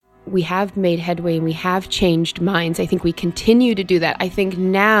we have made headway and we have changed minds. I think we continue to do that. I think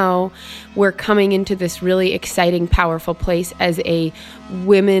now we're coming into this really exciting, powerful place as a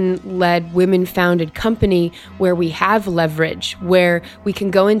women-led, women-founded company where we have leverage, where we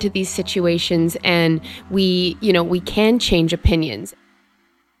can go into these situations and we can change opinions.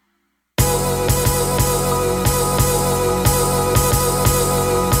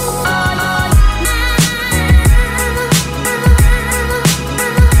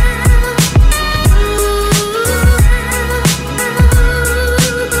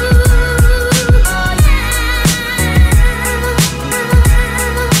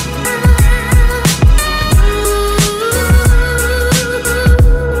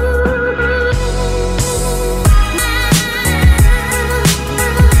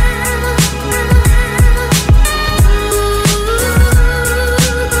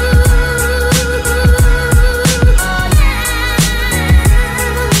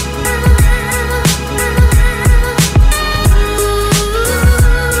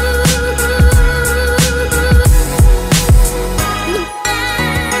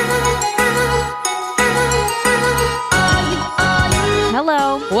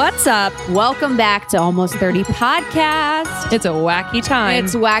 What's up? Welcome back to Almost 30 Podcast. It's a wacky time.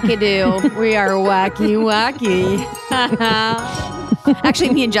 It's wackadoo. We are wacky.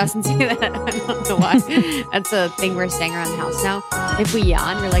 Actually, me and Justin say that. I don't know why. That's a thing we're saying around the house now. If we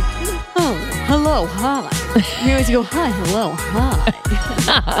yawn, we're like, oh, hello, hi. We always go, hi, hello,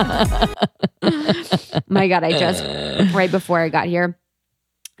 hi. My God, I just, right before I got here,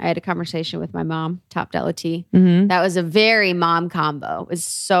 I had a conversation with my mom, Top Della T. Mm-hmm. That was a very mom combo. It was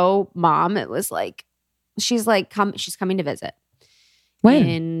so mom. It was like, she's coming to visit. When?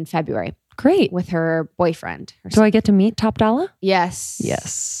 In February. Great. With her boyfriend. Do I get to meet Top Dalla? Yes.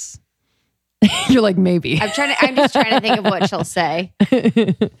 Yes. You're like, maybe. I'm just trying to think of what she'll say.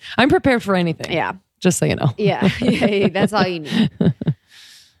 I'm prepared for anything. Yeah. Just so you know. Yeah. That's all you need.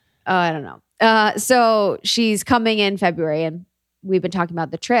 I don't know. So she's coming in February and we've been talking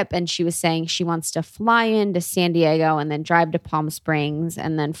about the trip, and she was saying she wants to fly into San Diego and then drive to Palm Springs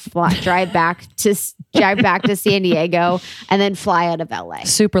and then drive back to San Diego and then fly out of LA.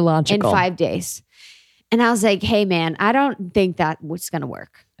 Super logical. In 5 days. And I was like, hey man, I don't think that was going to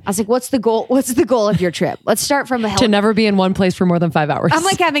work. I was like, what's the goal? What's the goal of your trip? Let's start from to never be in one place for more than 5 hours. I'm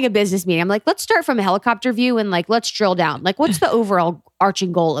like having a business meeting. I'm like, let's start from a helicopter view and like, let's drill down. Like, what's the overall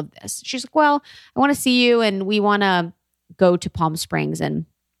arching goal of this? She's like, well, I want to see you and we want to go to Palm Springs and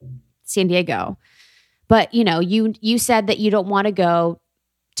San Diego. But you said that you don't want to go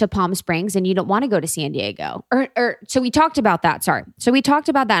to Palm Springs and you don't want to go to San Diego. So we talked about that. Sorry. So we talked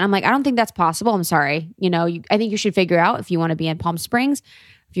about that. And I'm like, I don't think that's possible. I'm sorry. I think you should figure out if you want to be in Palm Springs,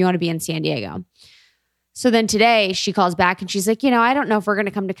 if you want to be in San Diego. So then today she calls back and she's like, I don't know if we're going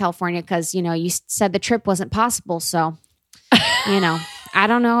to come to California because, you said the trip wasn't possible. So, I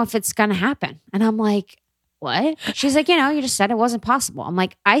don't know if it's going to happen. And I'm like, what? She's like, you just said it wasn't possible. I'm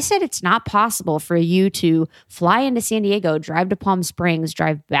like, I said it's not possible for you to fly into San Diego, drive to Palm Springs,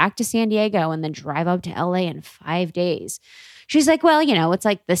 drive back to San Diego, and then drive up to LA in 5 days. She's like, well, it's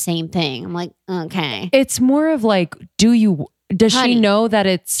like the same thing. I'm like, okay. It's more of like, does Honey, she know that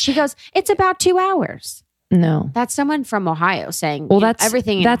it's... She goes, it's about 2 hours. No. That's someone from Ohio saying, well, that's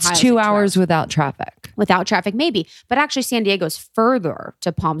everything. That's Ohio's 2 like hours without traffic. Without traffic, maybe. But actually, San Diego's further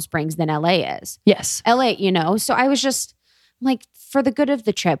to Palm Springs than LA is. Yes. LA, So I was just like, for the good of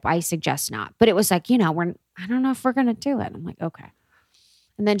the trip, I suggest not. But it was like, I don't know if we're going to do it. I'm like, okay.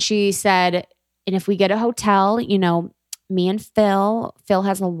 And then she said, and if we get a hotel, me and Phil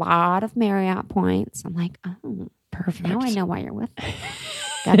has a lot of Marriott points. I'm like, oh, perfect. Now I know why you're with me.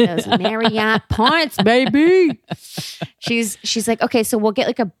 Got those Marriott points, baby. She's like, okay, so we'll get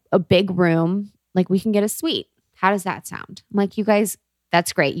like a big room. Like we can get a suite. How does that sound? I'm like, you guys,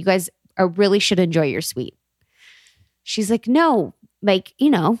 that's great. You guys really should enjoy your suite. She's like, no, like,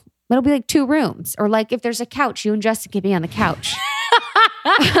 it'll be like 2 rooms. Or like if there's a couch, you and Justin can be on the couch.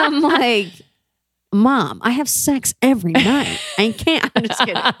 I'm like, Mom, I have sex every night. I can't. I'm just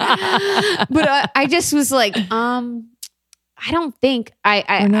kidding. But I just was like, I don't think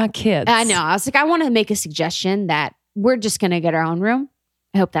we're not kids. I know. I was like, I want to make a suggestion that we're just going to get our own room.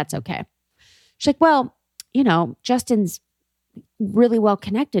 I hope that's okay. She's like, well, Justin's really well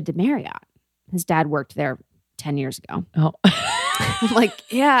connected to Marriott. His dad worked there 10 years ago. Oh, I'm like,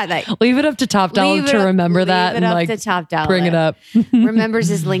 yeah. Leave it up to Top Dollar to remember that and like to Top Dollar. Bring it up. Remembers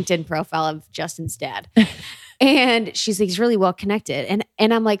his LinkedIn profile of Justin's dad. And she's like, he's really well connected.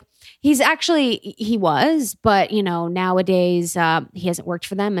 And I'm like, he was, but nowadays he hasn't worked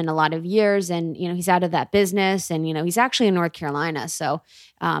for them in a lot of years, and he's out of that business, and he's actually in North Carolina. So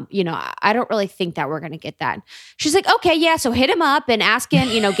I don't really think that we're going to get that. She's like, okay, yeah. So hit him up and ask him,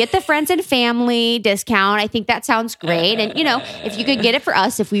 get the friends and family discount. I think that sounds great. And if you could get it for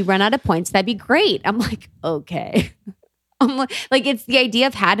us, if we run out of points, that'd be great. I'm like, okay. I'm like, it's the idea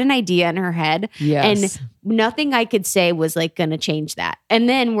of had an idea in her head. Yes. And nothing I could say was like going to change that. And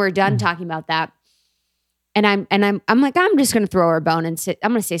then we're done talking about that. And I'm like, I'm just going to throw her a bone and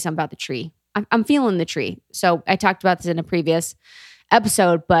I'm going to say something about the tree. I'm feeling the tree. So I talked about this in a previous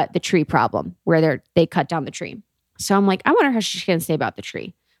episode, but the tree problem where they cut down the tree. So I'm like, I wonder how she's going to say about the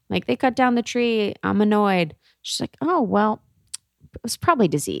tree. Like, they cut down the tree. I'm annoyed. She's like, oh, well, it was probably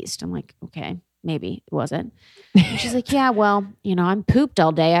diseased. I'm like, okay. Maybe it wasn't. And she's like, yeah, well, I'm pooped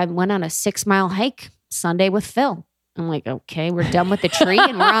all day. I went on a 6-mile hike Sunday with Phil. I'm like, okay, we're done with the tree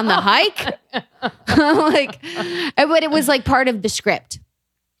and we're on the hike. I'm like, but it was like part of the script.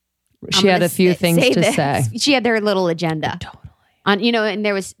 She had a few things to say. She had their little agenda. Totally. And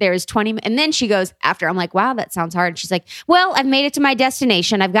there was 20, and then she goes after, I'm like, wow, that sounds hard. She's like, well, I've made it to my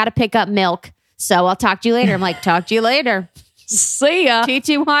destination. I've got to pick up milk. So I'll talk to you later. I'm like, talk to you later. See ya.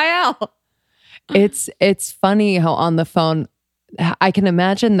 TTYL. It's funny how on the phone, I can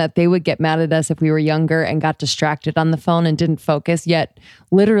imagine that they would get mad at us if we were younger and got distracted on the phone and didn't focus. Yet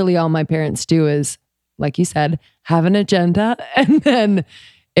literally all my parents do is, like you said, have an agenda. And then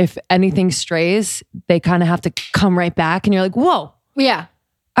if anything strays, they kind of have to come right back. And you're like, whoa. Yeah.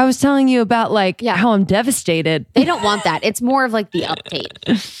 I was telling you about how I'm devastated. They don't want that. It's more of like the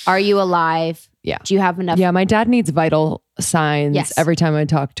update. Are you alive? Yeah. Do you have enough? Yeah, my dad needs vital signs every time I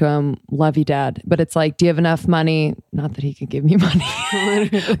talk to him. Love you, Dad. But it's like, do you have enough money? Not that he could give me money.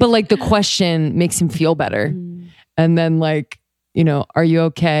 But like the question makes him feel better. And then are you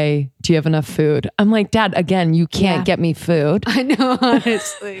okay? Do you have enough food? I'm like, Dad, again, you can't get me food. I know,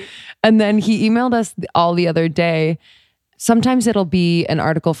 honestly. And then he emailed us all the other day. Sometimes it'll be an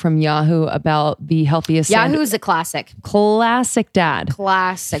article from Yahoo about the healthiest. Yahoo's a classic. Classic dad.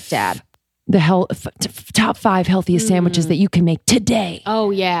 Classic dad. The top 5 healthiest sandwiches that you can make today.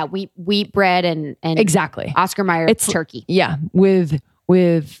 Oh yeah, wheat bread and exactly Oscar Mayer turkey. Yeah, with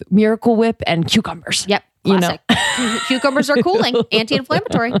Miracle Whip and cucumbers. Yep, classic. Cucumbers are cooling,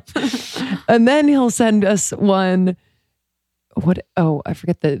 anti-inflammatory. And then he'll send us one. I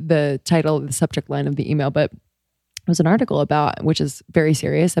forget the title, the subject line of the email, but it was an article about, which is very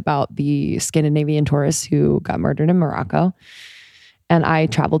serious, about the Scandinavian tourists who got murdered in Morocco. And I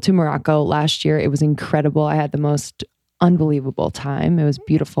traveled to Morocco last year. It was incredible. I had the most unbelievable time. It was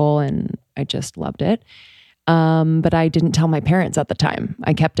beautiful and I just loved it. But I didn't tell my parents at the time.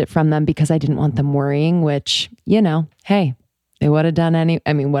 I kept it from them because I didn't want them worrying, which, hey, they would have done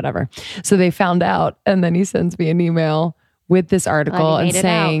whatever. So they found out. And then he sends me an email with this article and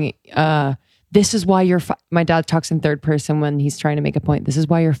saying, this is why my dad talks in third person when he's trying to make a point. This is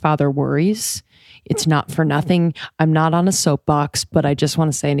why your father worries. It's not for nothing. I'm not on a soapbox, but I just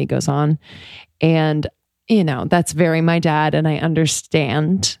want to say, and he goes on. And, that's very my dad, and I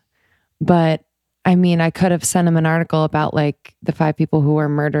understand. But I could have sent him an article about the 5 people who were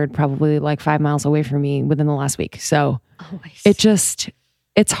murdered probably 5 miles away from me within the last week. So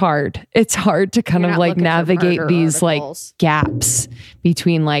it's hard. It's hard to kind of navigate these gaps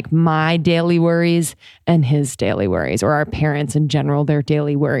between my daily worries and his daily worries, or our parents in general, their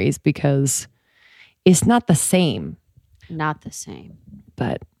daily worries, because it's not the same. Not the same.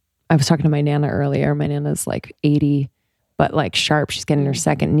 But I was talking to my Nana earlier. My Nana's 80, but sharp. She's getting her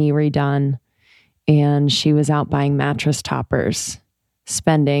second knee redone. And she was out buying mattress toppers,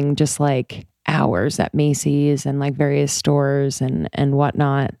 spending just hours at Macy's and various stores and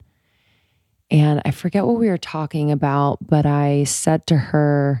whatnot. And I forget what we were talking about, but I said to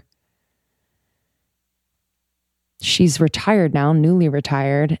her, she's retired now, newly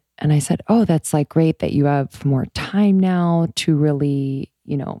retired. And I said, oh, that's great that you have more time now to really,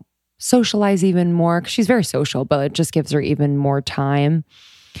 socialize even more. 'Cause she's very social, but it just gives her even more time.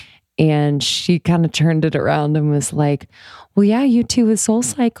 And she kind of turned it around and was like, well, yeah, you too with Soul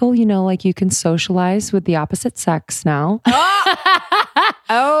Cycle, you can socialize with the opposite sex now.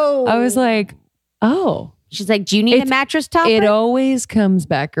 Oh. I was like, oh. She's like, do you need a mattress topper? It always comes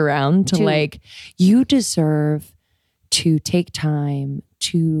back around to you deserve to take time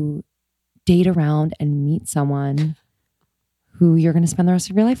to date around and meet someone who you're going to spend the rest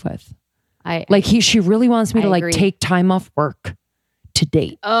of your life with. She really wants me to take time off work to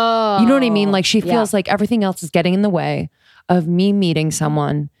date. Oh, you know what I mean? She feels like everything else is getting in the way of me meeting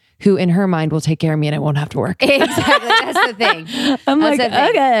someone who in her mind will take care of me and I won't have to work. Exactly. That's the thing. I'm That's like, the thing.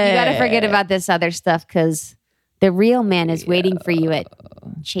 okay. You got to forget about this other stuff because the real man is waiting for you at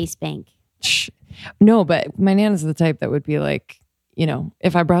Chase Bank. No, but my Nana's the type that would be like, you know,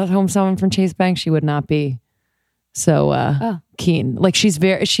 if I brought home someone from Chase Bank, she would not be so keen. Like she's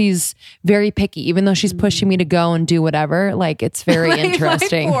very picky, even though she's pushing me to go and do whatever. Like it's very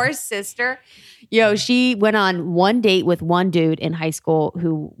interesting. My poor sister. Yo, she went on one date with one dude in high school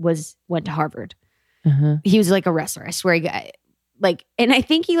who went to Harvard. He was like a wrestler. I swear, and I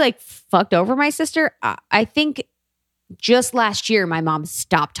think he like fucked over my sister. I think just last year, my mom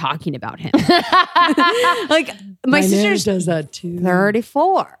stopped talking about him. Like my sister does that too.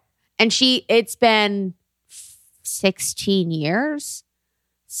 34, and it's been 16 years,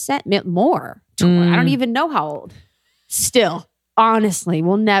 more. I don't even know how old. Still, honestly,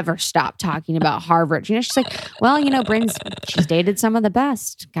 we'll never stop talking about Harvard. You know, she's like, well, you know, she's dated some of the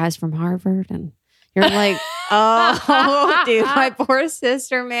best guys from Harvard, and you're like, oh, dude, my poor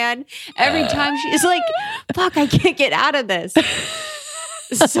sister, man. Every time she's like, fuck, I can't get out of this.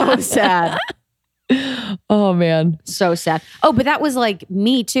 So sad. Oh, man. So sad. Oh, but that was like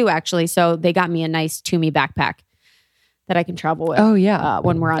me too, actually. So they got me a nice Toomey backpack that I can travel with. Oh, yeah.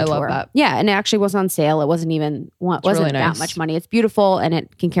 When we're on tour. Love that. Yeah. And it actually was on sale. It wasn't even, really that nice. much money. It's beautiful and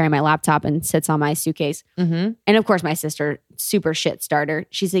it can carry my laptop and sits on my suitcase. And of course, my sister, super shit starter.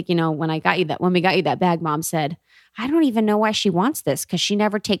 She's like, you know, when we got you that bag, Mom said, I don't even know why she wants this because she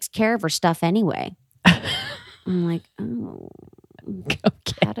never takes care of her stuff anyway. I'm like, oh, okay.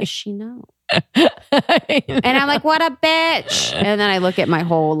 How does she know? And I'm like, what a bitch. And then I look at my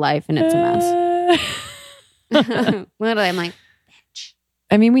whole life and it's a mess. Literally, I'm like, bitch.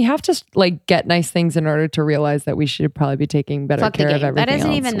 I mean, we have to like get nice things in order to realize that we should probably be taking better care of everything. That isn't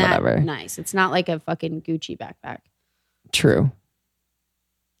else, even whatever. that nice. It's not like a fucking Gucci backpack. True.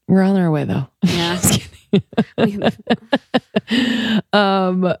 We're on our way though. Yeah.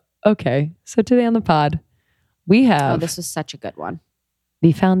 Okay. So today on the pod, we have this was such a good one.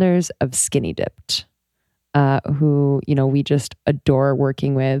 The founders of Skinny Dipped, who, you know, we just adore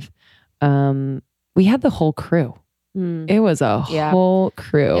working with. We had the whole crew. It was a whole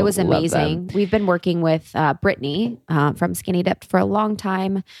crew. It was amazing. We've been working with Brittany from Skinny Dipped for a long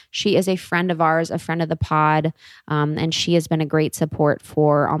time. She is a friend of ours, a friend of the pod, and she has been a great support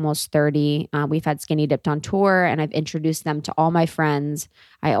for almost 30. We've had Skinny Dipped on tour, and I've introduced them to all my friends.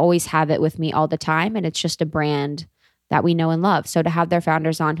 I always have it with me all the time, and it's just a brand that we know and love. So to have their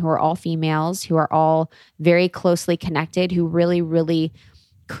founders on who are all females, who are all very closely connected, who really, really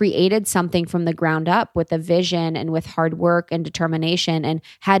created something from the ground up with a vision and with hard work and determination and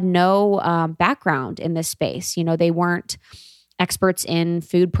had no background in this space. You know, they weren't experts in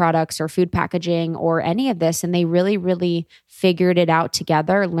food products or food packaging or any of this. And they really, really figured it out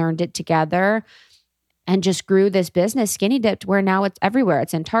together, learned it together, and just grew this business, Skinny Dipped, where now it's everywhere.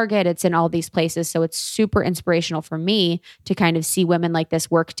 It's in Target, it's in all these places. So it's super inspirational for me to kind of see women like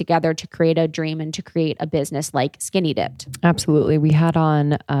this work together to create a dream and to create a business like Skinny Dipped. Absolutely. We had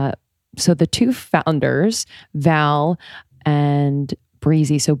on, so the two founders, Val and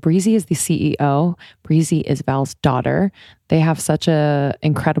Breezy. So Breezy is the CEO. Breezy is Val's daughter. They have such a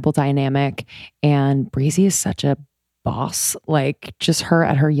incredible dynamic, and Breezy is such a boss, like just her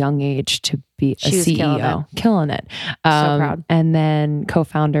at her young age to be a CEO, killing it. So proud. And then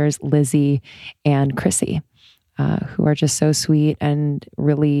co-founders Lizzie and Chrissy, who are just so sweet and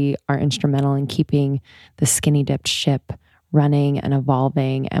really are instrumental in keeping the Skinny Dipped ship running and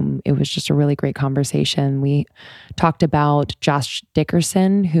evolving. And it was just a really great conversation. We talked about Josh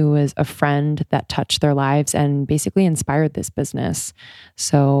Dickerson, who was a friend that touched their lives and basically inspired this business.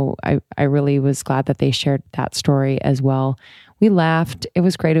 So I really was glad that they shared that story as well. We laughed. It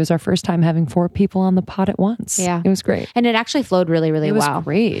was great. It was our first time having 4 people on the pod at once. Yeah. It was great. And it actually flowed really, really well. It was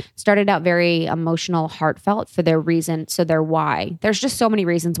great. Started out very emotional, heartfelt for their reason. So their why. There's just so many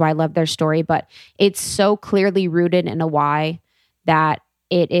reasons why I love their story, but it's so clearly rooted in a why that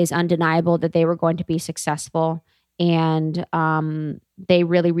it is undeniable that they were going to be successful. And they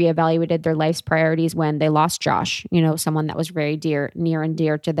really reevaluated their life's priorities when they lost Josh, you know, someone that was very near and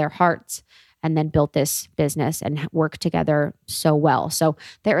dear to their hearts, and then built this business and worked together so well. So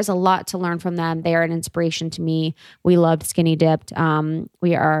there is a lot to learn from them. They are an inspiration to me. We loved Skinny Dipped.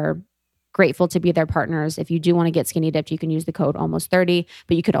 We are grateful to be their partners. If you do want to get Skinny Dipped, you can use the code almost30,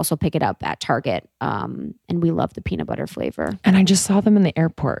 but you could also pick it up at Target. And we love the peanut butter flavor. And I just saw them in the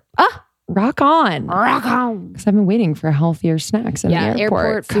airport. Rock on. Rock on. Because I've been waiting for healthier snacks in the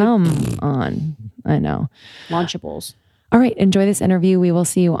airport. Come on. I know. Lunchables. All right. Enjoy this interview. We will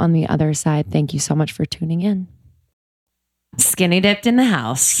see you on the other side. Thank you so much for tuning in. Skinny dipped in the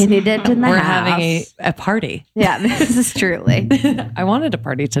house. Skinny dipped in the We're house. having a party. Yeah, this is truly. I wanted a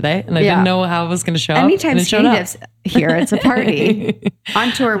party today, and I didn't know how I was going to show Anytime up. Anytime Skinny Dips here, it's a party.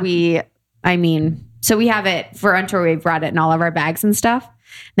 On tour, so we have it for on tour. We brought it in all of our bags and stuff.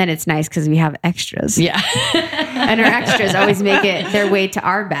 Then it's nice because we have extras. Yeah. And our extras always make it their way to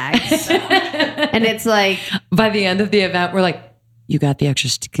our bags. And it's like, by the end of the event, we're like, you got the extra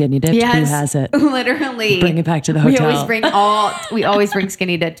skinny dip? yes, Who has it? Literally. Bring it back to the hotel. We always bring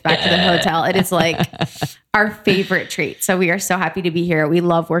Skinny Dips back to the hotel. It is like our favorite treat. So we are so happy to be here. We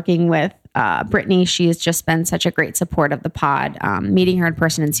love working with Brittany. She has just been such a great support of the pod. Meeting her in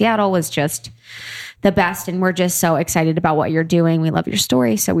person in Seattle was just the best. And we're just so excited about what you're doing. We love your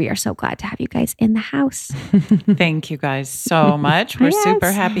story. So we are so glad to have you guys in the house. Thank you guys so much. We're Yes.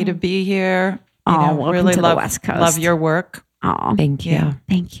 super happy to be here. Welcome to the West Coast. Love your work. Oh, Thank you. Yeah.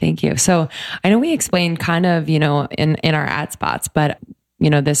 thank you. Thank you. So I know we explained kind of, in our ad spots, but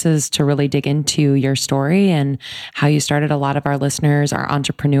this is to really dig into your story and how you started. A lot of our listeners are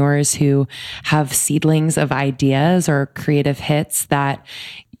entrepreneurs who have seedlings of ideas or creative hits that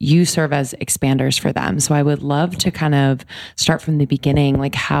you serve as expanders for them. So I would love to kind of start from the beginning,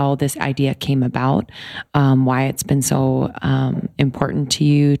 like how this idea came about, why it's been so important to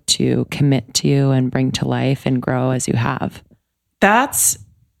you to commit to and bring to life and grow as you have. That's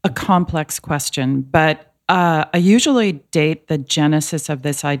a complex question, but I usually date the genesis of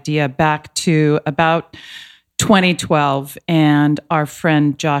this idea back to about 2012, and our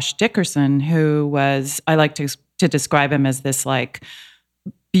friend Josh Dickerson, who was, I like to describe him as this like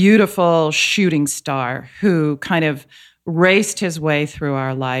beautiful shooting star who kind of raced his way through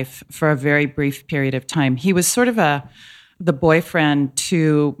our life for a very brief period of time. He was sort of the boyfriend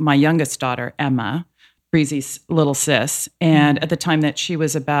to my youngest daughter, Emma, Breezy's little sis, and at the time that she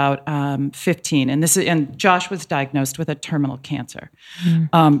was about 15, and Josh was diagnosed with a terminal cancer,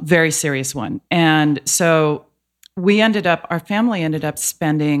 very serious one, and so our family ended up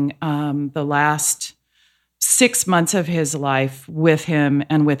spending the last 6 months of his life with him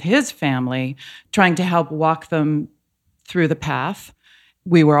and with his family, trying to help walk them through the path.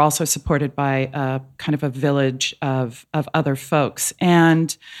 We were also supported by kind of a village of other folks,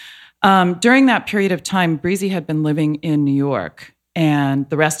 and during that period of time, Breezy had been living in New York, and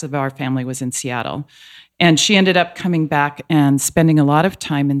the rest of our family was in Seattle. And she ended up coming back and spending a lot of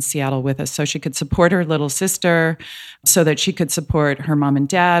time in Seattle with us so she could support her little sister, so that she could support her mom and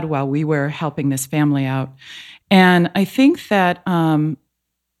dad while we were helping this family out. And I think that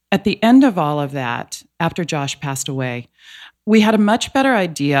at the end of all of that, after Josh passed away, we had a much better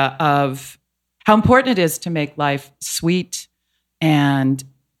idea of how important it is to make life sweet and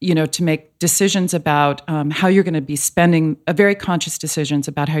to make decisions about how you're going to be spending, very conscious decisions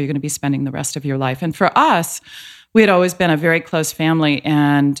about how you're going to be spending the rest of your life. And for us, we had always been a very close family,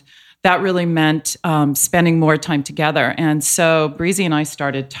 and that really meant spending more time together. And so Breezy and I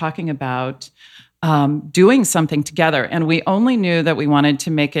started talking about doing something together. And we only knew that we wanted to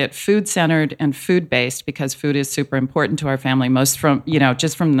make it food-centered and food-based because food is super important to our family, most from,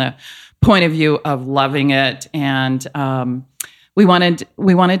 just from the point of view of loving it. And we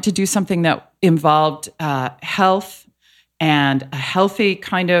wanted to do something that involved health and a healthy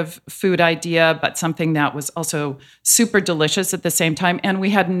kind of food idea, but something that was also super delicious at the same time. And we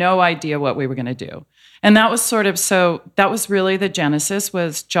had no idea what we were going to do. And that was that was really the genesis,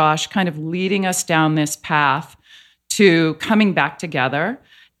 was Josh kind of leading us down this path to coming back together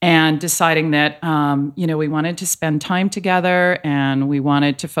and deciding that, we wanted to spend time together and we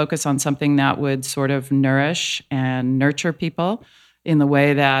wanted to focus on something that would sort of nourish and nurture people in the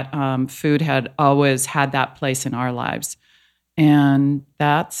way that food had always had that place in our lives. And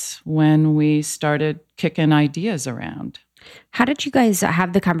that's when we started kicking ideas around. How did you guys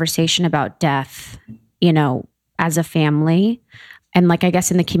have the conversation about death, as a family? And like, I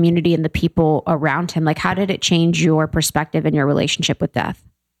guess in the community and the people around him, like how did it change your perspective and your relationship with death?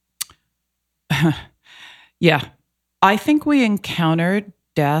 Yeah. I think we encountered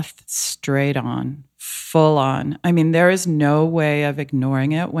death straight on, full on. I mean, there is no way of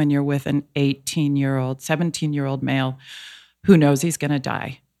ignoring it when you're with an 18-year-old, 17-year-old male who knows he's going to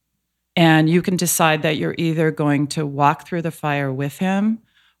die. And you can decide that you're either going to walk through the fire with him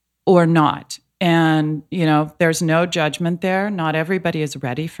or not. And, there's no judgment there. Not everybody is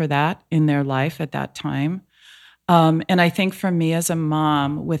ready for that in their life at that time. And I think for me as a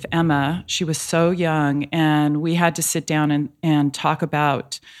mom with Emma, she was so young, and we had to sit down and talk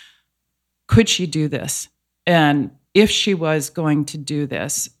about, could she do this? And if she was going to do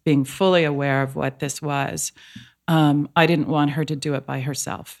this, being fully aware of what this was, I didn't want her to do it by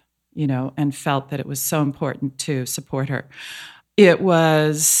herself. and felt that it was so important to support her. It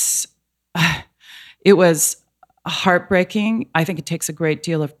was heartbreaking. I think it takes a great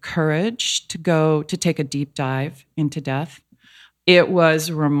deal of courage to take a deep dive into death. It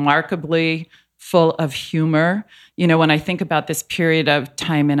was remarkably full of humor. When I think about this period of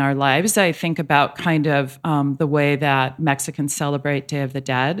time in our lives, I think about kind of the way that Mexicans celebrate Day of the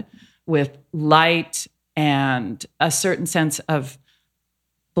Dead with light and a certain sense of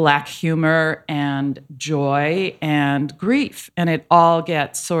Black humor and joy and grief. And it all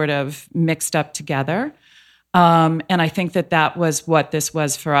gets sort of mixed up together. And I think that was what this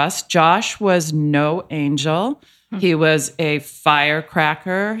was for us. Josh was no angel. He was a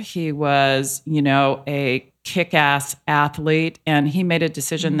firecracker. He was, a kick-ass athlete. And he made a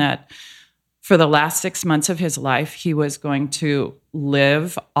decision that for the last 6 months of his life, he was going to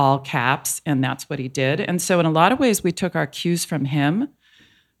live, all caps, and that's what he did. And so in a lot of ways, we took our cues from him,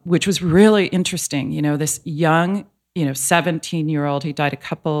 which was really interesting. This young, 17-year-old, he died a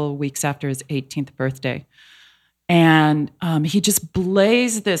couple weeks after his 18th birthday. And he just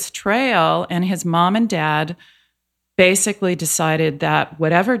blazed this trail, and his mom and dad basically decided that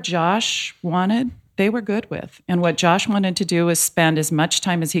whatever Josh wanted, they were good with. And what Josh wanted to do was spend as much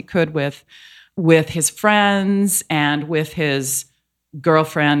time as he could with his friends and with his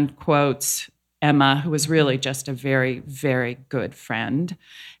girlfriend, quotes, Emma, who was really just a very, very good friend.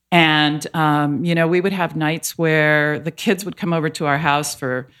 And, we would have nights where the kids would come over to our house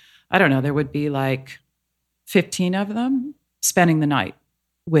for, I don't know, there would be like 15 of them spending the night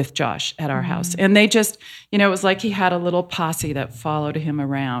with Josh at our house. And they just, it was like he had a little posse that followed him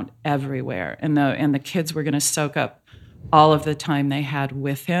around everywhere. And the kids were going to soak up all of the time they had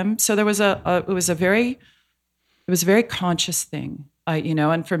with him. So there was it was a very conscious thing,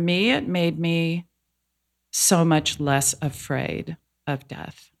 and for me, it made me so much less afraid of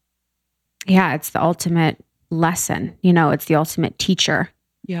death. Yeah, it's the ultimate lesson. It's the ultimate teacher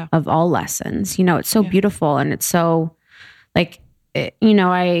of all lessons. It's so beautiful, and it's so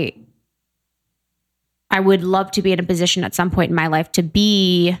I would love to be in a position at some point in my life to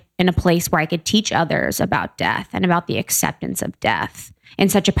be in a place where I could teach others about death and about the acceptance of death in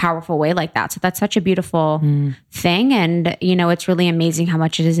such a powerful way like that. So that's such a beautiful thing. And, it's really amazing how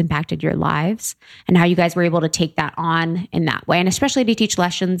much it has impacted your lives and how you guys were able to take that on in that way. And especially to teach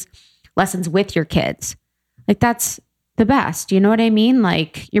lessons with your kids. That's the best. You know what I mean?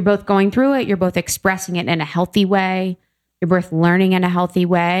 You're both going through it. You're both expressing it in a healthy way. You're both learning in a healthy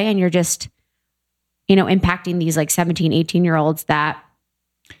way. And you're just, impacting these 17, 18-year-olds that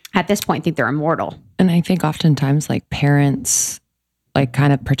at this point think they're immortal. And I think oftentimes parents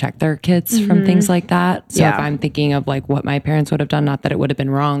kind of protect their kids from things like that. So if I'm thinking of what my parents would have done, not that it would have been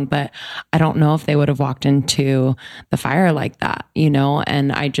wrong, but I don't know if they would have walked into the fire like that,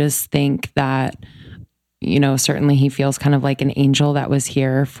 and I just think that, certainly he feels kind of like an angel that was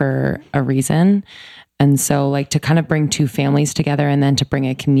here for a reason. And so to kind of bring two families together and then to bring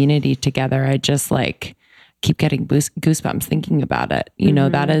a community together, I just keep getting goosebumps thinking about it.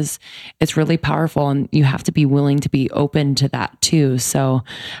 It's really powerful, and you have to be willing to be open to that too. So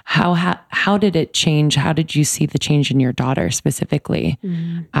how did it change? How did you see the change in your daughter specifically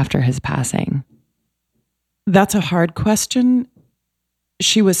after his passing? That's a hard question.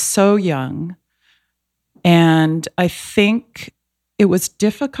 She was so young, and I think it was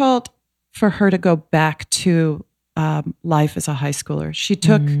difficult for her to go back to life as a high schooler. She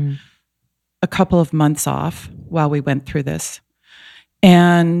took a couple of months off while we went through this.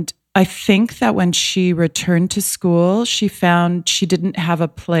 And I think that when she returned to school, she found she didn't have a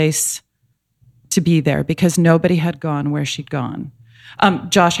place to be there because nobody had gone where she'd gone.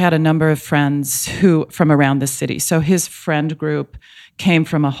 Josh had a number of friends from around the city. So his friend group came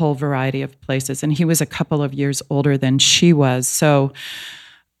from a whole variety of places. And he was a couple of years older than she was. So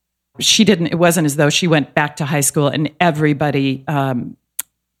it wasn't as though she went back to high school and everybody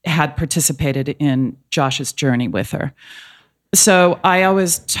had participated in Josh's journey with her. So I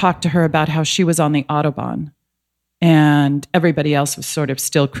always talked to her about how she was on the Autobahn and everybody else was sort of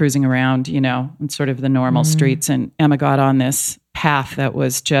still cruising around, in sort of the normal streets. And Emma got on this path that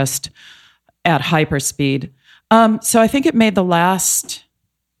was just at hyperspeed. So I think it made the last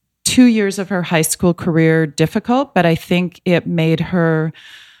 2 years of her high school career difficult, but I think it made her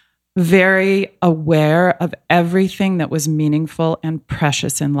very aware of everything that was meaningful and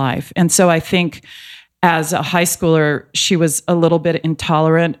precious in life. And so I think as a high schooler, she was a little bit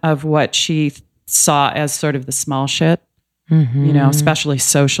intolerant of what she saw as sort of the small shit you know, especially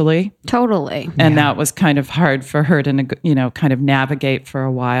socially. Totally. And that was kind of hard for her to, kind of navigate for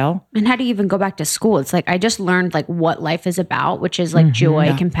a while. And how do you even go back to school? It's like, I just learned like what life is about, which is like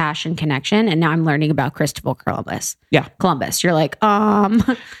joy, compassion, connection. And now I'm learning about Christopher Columbus. Yeah. Columbus. You're like,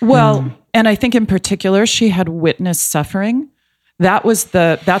 Well, and I think in particular, she had witnessed suffering. That's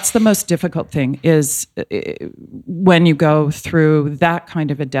the most difficult thing is when you go through that kind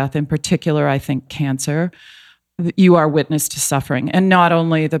of a death, in particular, I think cancer, you are witness to suffering. And not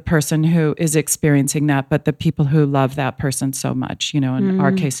only the person who is experiencing that, but the people who love that person so much, in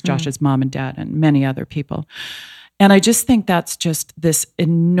our case, Josh's mom and dad and many other people. And I just think that's just this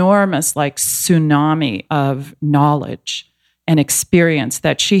enormous like tsunami of knowledge and experience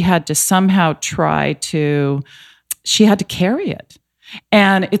that she had to somehow she had to carry it.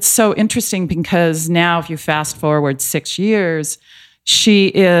 And it's so interesting because now if you fast forward 6 years,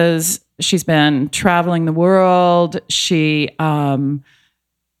 she's been traveling the world. She,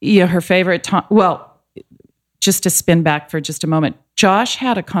 her favorite time, just to spin back for just a moment, Josh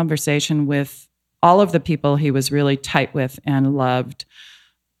had a conversation with all of the people he was really tight with and loved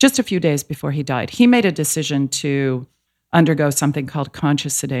just a few days before he died. He made a decision to undergo something called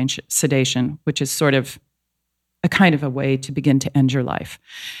conscious sedation, which is sort of a kind of a way to begin to end your life.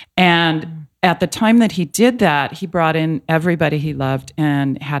 And at the time that he did that, he brought in everybody he loved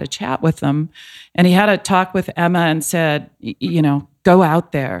and had a chat with them. And he had a talk with Emma and said, go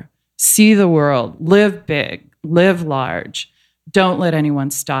out there, see the world, live big, live large. Don't let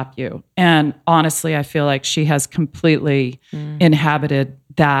anyone stop you. And honestly, I feel like she has completely inhabited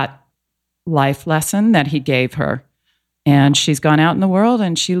that life lesson that he gave her. And she's gone out in the world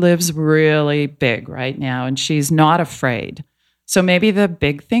and she lives really big right now and she's not afraid. So maybe the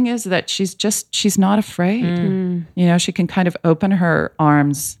big thing is that she's not afraid. She can kind of open her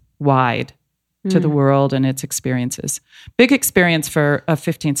arms wide to the world and its experiences. Big experience for a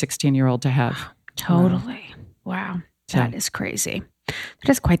 15, 16-year-old to have. Totally. Wow. That is crazy. That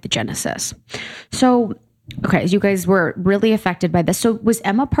is quite the genesis. So, okay, you guys were really affected by this. So was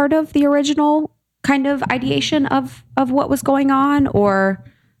Emma part of the original kind of ideation of what was going on, or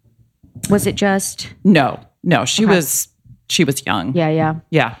was it just No, she was young.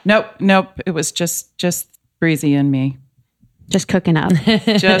 Yeah. Nope. It was just Breezy and me. Just cooking up.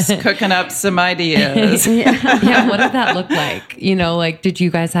 Just cooking up some ideas. Yeah, what did that look like? Did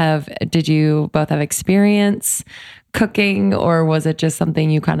you both have experience cooking, or was it just something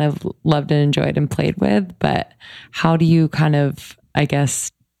you kind of loved and enjoyed and played with? But how do you kind of, I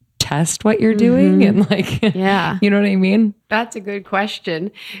guess, test what you're doing and you know what I mean? That's a good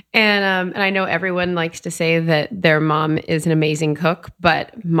question. And I know everyone likes to say that their mom is an amazing cook,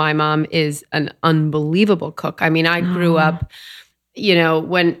 but my mom is an unbelievable cook. I mean, I grew up,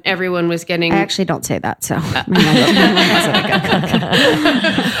 when everyone was getting... I actually don't say that, so my mom wasn't a good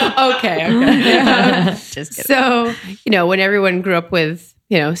cook. Okay. Just kidding. So, when everyone grew up with,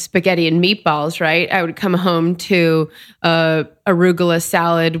 spaghetti and meatballs, right? I would come home to arugula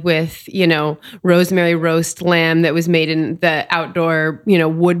salad with, rosemary roast lamb that was made in the outdoor,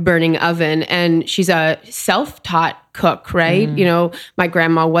 wood burning oven. And she's a self-taught cook, right? My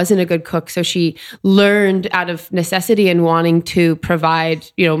grandma wasn't a good cook. So she learned out of necessity and wanting to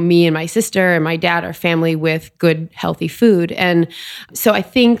provide, me and my sister and my dad, our family, with good, healthy food. And so I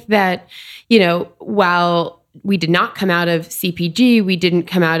think that, while we did not come out of CPG, we didn't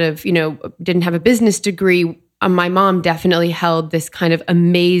come out of, didn't have a business degree, my mom definitely held this kind of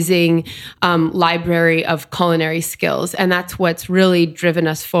amazing library of culinary skills. And that's what's really driven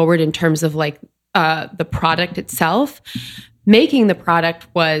us forward in terms of the product itself. Making the product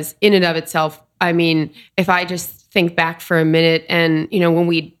was in and of itself. I mean, if I just think back for a minute and, when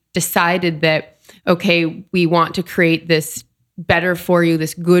we decided that, okay, we want to create this better for you,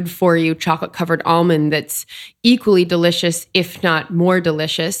 this good for you chocolate covered almond that's equally delicious, if not more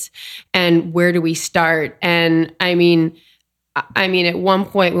delicious. And where do we start? And I mean, at one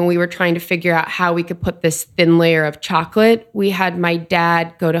point when we were trying to figure out how we could put this thin layer of chocolate, we had my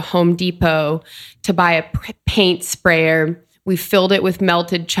dad go to Home Depot to buy a paint sprayer. We filled it with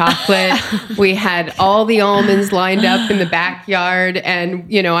melted chocolate. We had all the almonds lined up in the backyard. And,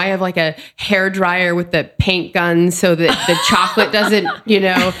 I have a hair dryer with the paint gun so that the chocolate doesn't,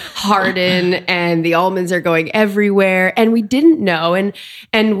 harden and the almonds are going everywhere. And we didn't know.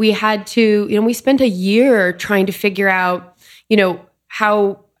 And we had to, we spent a year trying to figure out,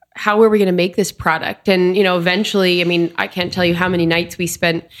 how are we going to make this product? And, eventually, I can't tell you how many nights we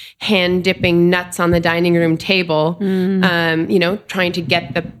spent hand dipping nuts on the dining room table, trying to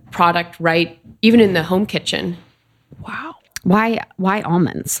get the product right, even in the home kitchen. Wow. Why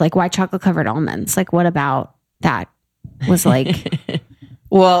almonds? Why chocolate covered almonds? What about that was like?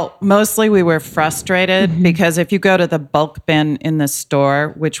 Well, mostly we were frustrated because if you go to the bulk bin in the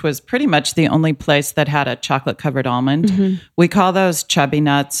store, which was pretty much the only place that had a chocolate covered almond, we call those chubby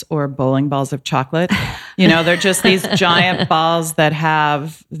nuts or bowling balls of chocolate. They're just these giant balls that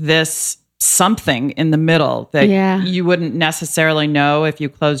have this something in the middle that you wouldn't necessarily know if you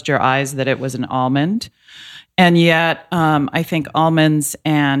closed your eyes that it was an almond. And yet, I think almonds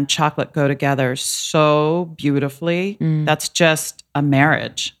and chocolate go together so beautifully. That's just a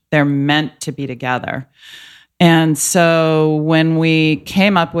marriage. They're meant to be together. And so when we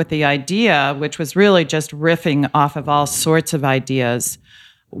came up with the idea, which was really just riffing off of all sorts of ideas,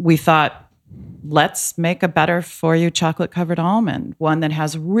 we thought, let's make a better for you chocolate covered almond, one that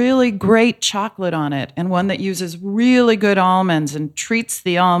has really great chocolate on it and one that uses really good almonds and treats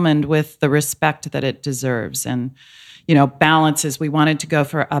the almond with the respect that it deserves. And, balances, we wanted to go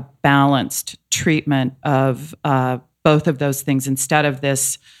for a balanced treatment of both of those things instead of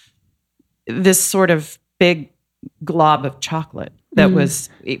this sort of big glob of chocolate that was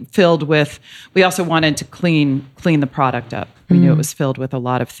filled with, we also wanted to clean the product up. We knew it was filled with a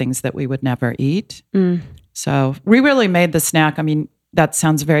lot of things that we would never eat. So we really made the snack. I mean, that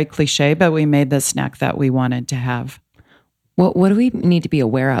sounds very cliche, but we made the snack that we wanted to have. What do we need to be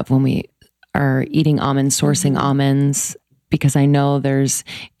aware of when we are eating almonds, sourcing almonds? Because I know there's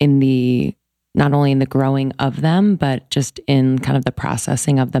not only in the growing of them, but just in kind of the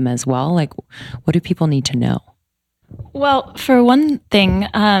processing of them as well. Like, what do people need to know? Well, for one thing,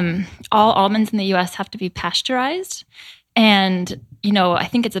 all almonds in the U.S. have to be pasteurized. And, I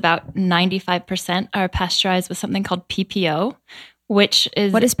think it's about 95% are pasteurized with something called PPO, which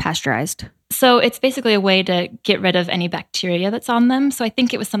is... What is pasteurized? So it's basically a way to get rid of any bacteria that's on them. So I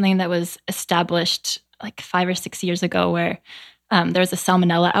think it was something that was established like 5 or 6 years ago where there was a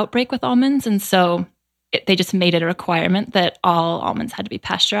salmonella outbreak with almonds. And so they just made it a requirement that all almonds had to be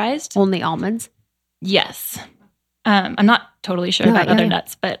pasteurized. Only almonds? Yes. I'm not totally sure about other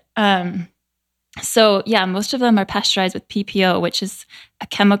nuts, but so most of them are pasteurized with PPO, which is a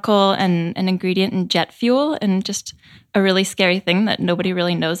chemical and an ingredient in jet fuel and just a really scary thing that nobody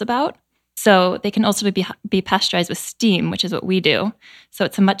really knows about. So they can also be pasteurized with steam, which is what we do. So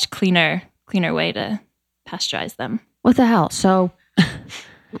it's a much cleaner way to pasteurize them. What the hell? So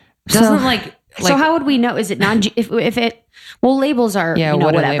Doesn't like so how would we know? Is it non? If it labels are what do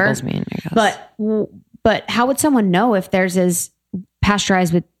whatever. labels mean? I guess. But how would someone know if theirs is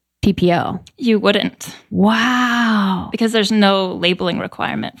pasteurized with PPO? You wouldn't. Wow. Because there's no labeling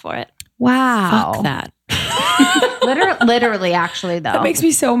requirement for it. Wow. Fuck that. Literally, actually, though. That makes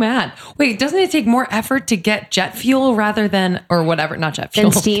me so mad. Wait, doesn't it take more effort to get jet fuel rather than, or whatever, not jet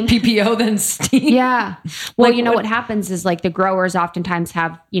fuel, than steam? PPO than steam? Yeah. Well, what happens is like the growers oftentimes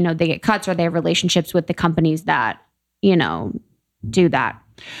have, they get cuts or they have relationships with the companies that, do that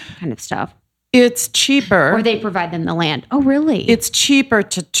kind of stuff. It's cheaper. Or they provide them the land. Oh, really? It's cheaper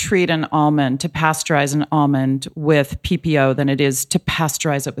to treat an almond, to pasteurize an almond with PPO than it is to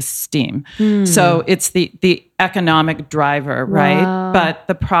pasteurize it with steam. So it's the economic driver, right? Wow. But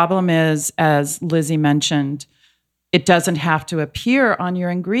the problem is, as Lizzie mentioned, it doesn't have to appear on your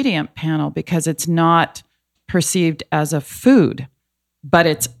ingredient panel because it's not perceived as a food, but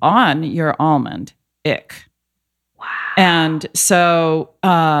it's on your almond. Ick. Wow. And so,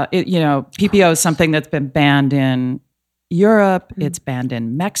 PPO is something that's been banned in Europe. It's banned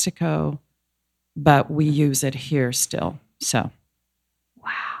in Mexico, but we use it here still. So,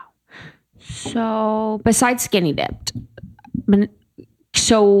 So besides Skinny Dipped,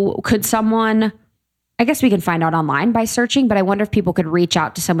 so could someone, I guess we can find out online by searching, but I wonder if people could reach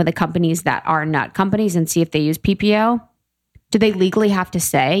out to some of the companies that are nut companies and see if they use PPO. Do they legally have to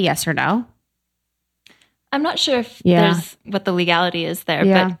say yes or no? I'm not sure if there's what the legality is there,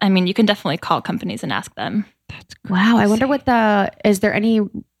 but I mean, you can definitely call companies and ask them. That's crazy. Wow. I wonder is there any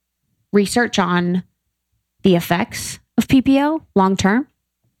research on the effects of PPO long term?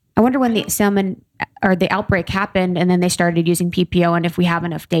 I wonder when the salmon or the outbreak happened and then they started using PPO and if we have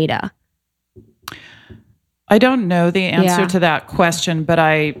enough data. I don't know the answer to that question, but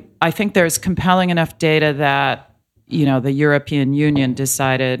I think there's compelling enough data that, the European Union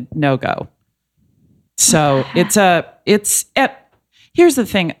decided no go. So here's the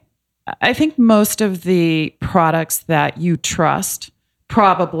thing. I think most of the products that you trust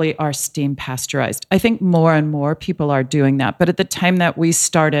probably are steam pasteurized. I think more and more people are doing that. But at the time that we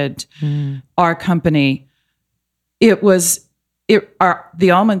started our company,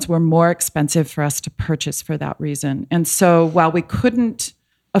 the almonds were more expensive for us to purchase for that reason. And so while we couldn't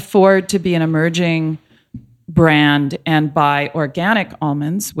afford to be an emerging brand and buy organic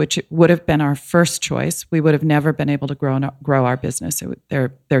almonds, which would have been our first choice, we would have never been able to grow our business.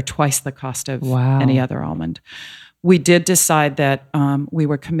 They're twice the cost of any other almond. We did decide that we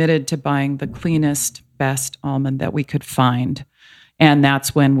were committed to buying the cleanest, best almond that we could find. And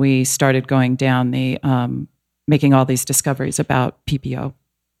that's when we started going down the making all these discoveries about PPO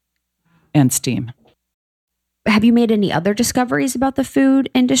and steam. Have you made any other discoveries about the food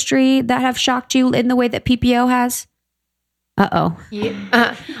industry that have shocked you in the way that PPO has? Uh-oh.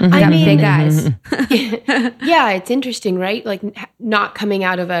 Yeah. I mean, big eyes. Yeah, it's interesting, right? Like not coming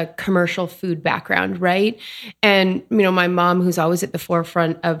out of a commercial food background, right? And, my mom, who's always at the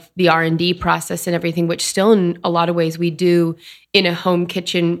forefront of the R&D process and everything, which still in a lot of ways we do in a home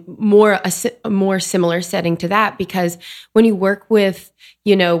kitchen, a more similar setting to that, because when you work with,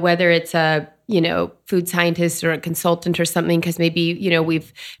 whether it's a food scientist or a consultant or something, because maybe,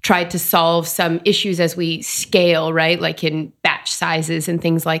 we've tried to solve some issues as we scale, right? Like in batch sizes and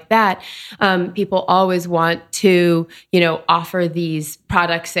things like that. People always want to, offer these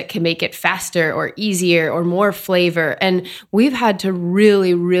products that can make it faster or easier or more flavor. And we've had to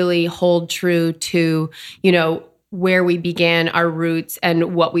really, really hold true to, where we began, our roots,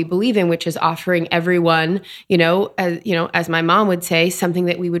 and what we believe in, which is offering everyone, as my mom would say, something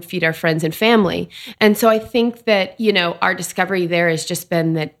that we would feed our friends and family. And so I think that, our discovery there has just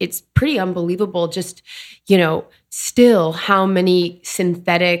been that it's pretty unbelievable just, still how many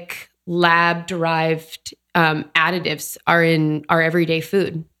synthetic lab-derived additives are in our everyday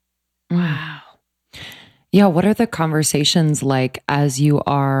food. Wow. Yeah. What are the conversations like as you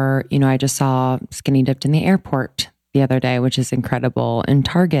are, I just saw Skinny Dipped in the airport the other day, which is incredible, in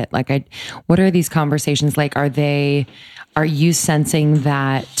Target. What are these conversations like? Are you sensing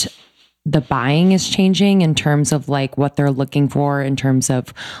that the buying is changing in terms of like what they're looking for in terms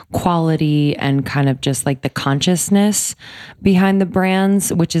of quality and kind of just like the consciousness behind the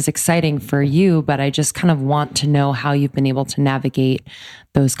brands, which is exciting for you, but I just kind of want to know how you've been able to navigate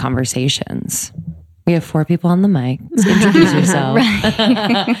those conversations. We have 4 people on the mic. Let's introduce yourself.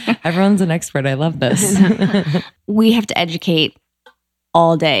 Everyone's an expert. I love this. We have to educate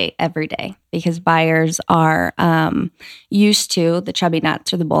all day, every day, because buyers are used to the chubby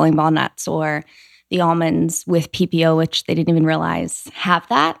nuts or the bowling ball nuts or the almonds with PPO, which they didn't even realize have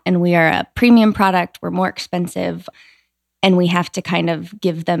that. And we are a premium product. We're more expensive. And we have to kind of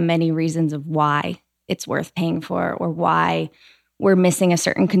give them many reasons of why it's worth paying for or why we're missing a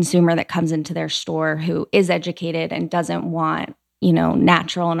certain consumer that comes into their store who is educated and doesn't want,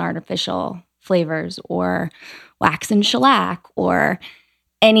 natural and artificial flavors or wax and shellac or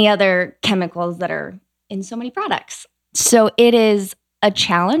any other chemicals that are in so many products. So it is a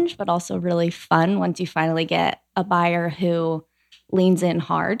challenge, but also really fun once you finally get a buyer who leans in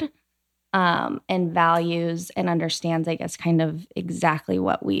hard and values and understands, I guess, kind of exactly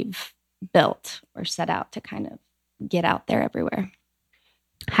what we've built or set out to kind of get out there everywhere.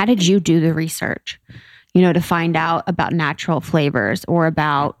 How did you do the research, to find out about natural flavors or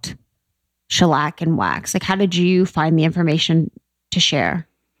about shellac and wax? Like, how did you find the information to share?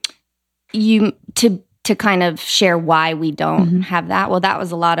 To kind of share why we don't have that. Well, that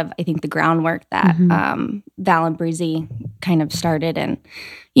was a lot of, I think, the groundwork that Val and Breezy kind of started. And,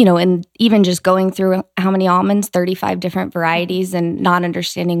 and even just going through how many almonds, 35 different varieties, and not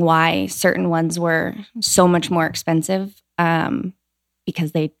understanding why certain ones were so much more expensive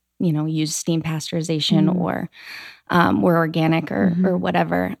because they, use steam pasteurization or were organic or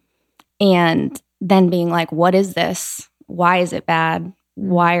whatever. And then being like, what is this? Why is it bad?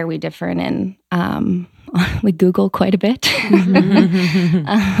 Why are we different? And we Google quite a bit.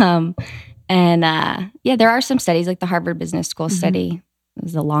 There are some studies like the Harvard Business School study. It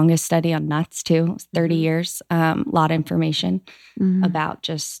was the longest study on nuts too. It was 30 years. A lot of information about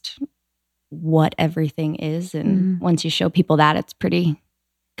just what everything is. And once you show people that, it's pretty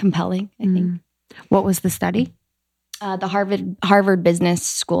compelling, I think. What was the study? The Harvard Business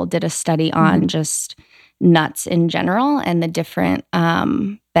School did a study on just nuts in general and the different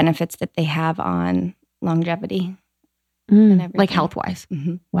benefits that they have on longevity and everything. Like health-wise.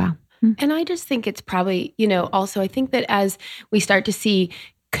 Wow. And I just think it's probably, also I think that as we start to see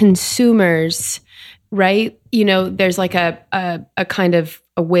consumers, right, there's like a kind of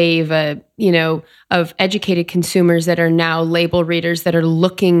a wave, of educated consumers that are now label readers that are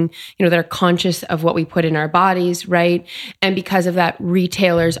looking, that are conscious of what we put in our bodies, right? And because of that,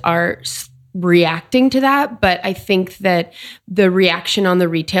 retailers are reacting to that. But I think that the reaction on the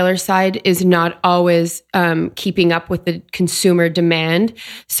retailer side is not always keeping up with the consumer demand.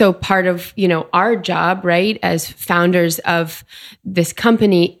 So part of, our job, right, as founders of this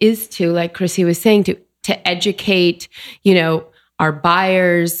company is to, like Chrissy was saying, to to educate, you know, our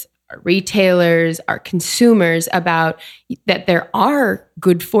buyers, our retailers, our consumers about that there are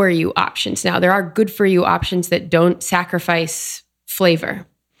good for you options. Now, there are good for you options that don't sacrifice flavor.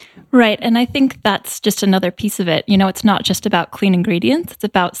 Right. And I think that's just another piece of it. You know, it's not just about clean ingredients. It's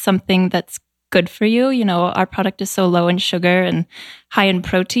about something that's good for you. You know, our product is so low in sugar and high in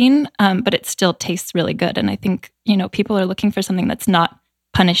protein, but it still tastes really good. And I think, you know, people are looking for something that's not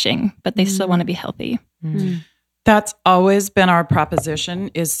punishing, but they still want to be healthy. That's always been our proposition,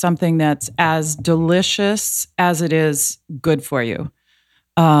 is something that's as delicious as it is good for you.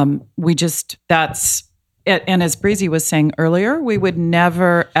 That's it. And as Breezy was saying earlier, we would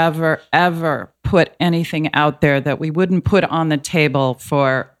never, ever, ever put anything out there that we wouldn't put on the table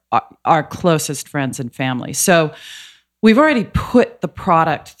for our closest friends and family. So we've already put the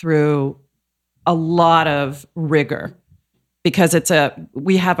product through a lot of rigor because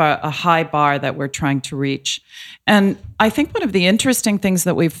we have a high bar that we're trying to reach. And I think one of the interesting things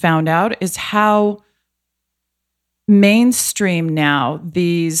that we've found out is how mainstream now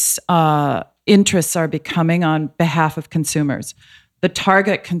these interests are becoming on behalf of consumers. The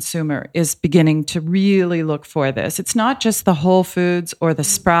target consumer is beginning to really look for this. It's not just the Whole Foods or the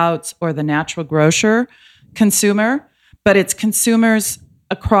Sprouts or the natural grocer consumer, but it's consumers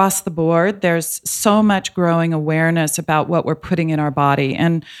across the board. There's so much growing awareness about what we're putting in our body.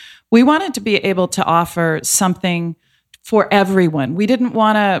 And we wanted to be able to offer something for everyone. We didn't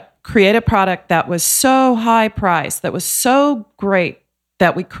want to create a product that was so high priced, that was so great,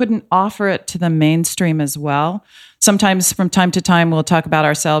 that we couldn't offer it to the mainstream as well. Sometimes from time to time, we'll talk about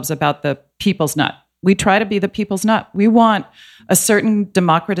ourselves about the people's nut. We try to be the people's nut. We want a certain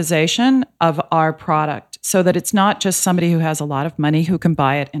democratization of our product so that it's not just somebody who has a lot of money who can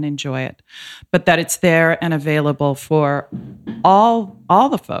buy it and enjoy it, but that it's there and available for all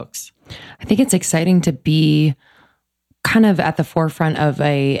the folks. I think it's exciting to be kind of at the forefront of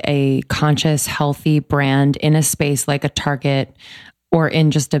a conscious, healthy brand in a space like a Target or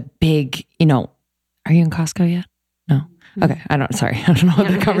in just a big, you know, are you in Costco yet? No. Okay. I don't know what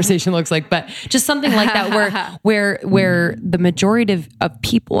the conversation looks like, but just something like that where the majority of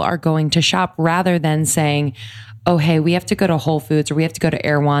people are going to shop rather than saying, oh, hey, we have to go to Whole Foods or we have to go to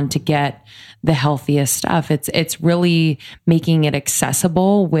Erewhon to get the healthiest stuff. It's really making it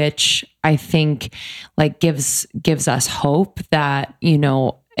accessible, which I think like gives us hope that, you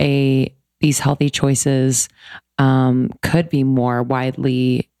know, these healthy choices could be more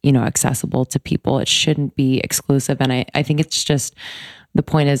widely, you know, accessible to people. It shouldn't be exclusive. And I think it's just, the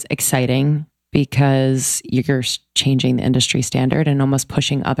point is exciting because you're changing the industry standard and almost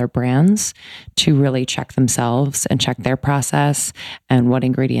pushing other brands to really check themselves and check their process and what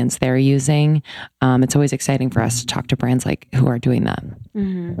ingredients they're using. It's always exciting for us to talk to brands like who are doing that.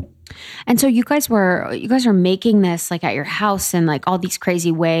 Mm-hmm. And so you guys are making this like at your house in like all these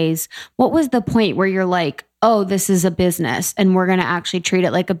crazy ways. What was the point where you're like, oh, this is a business and we're going to actually treat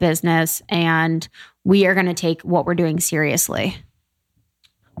it like a business and we are going to take what we're doing seriously?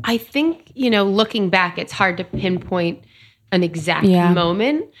 I think, you know, looking back, it's hard to pinpoint an exact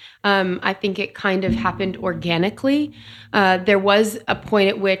moment. I think it kind of happened organically. There was a point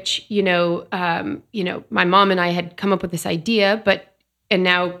at which, my mom and I had come up with this idea, and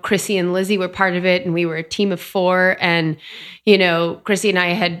now Chrissy and Lizzie were part of it, and we were a team of 4. And, you know, Chrissy and I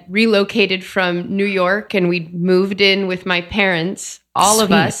had relocated from New York, and we moved in with my parents, all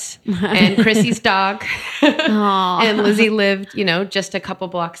of us, and Chrissy's dog. And Lizzie lived, you know, just a couple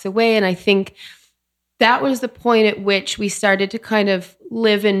blocks away. And I think that was the point at which we started to kind of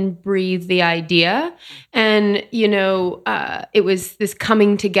live and breathe the idea. And, you know, it was this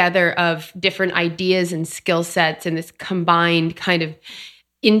coming together of different ideas and skill sets and this combined kind of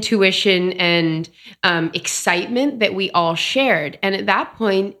intuition and excitement that we all shared. And at that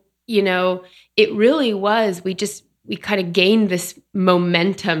point, you know, it really was, we kind of gained this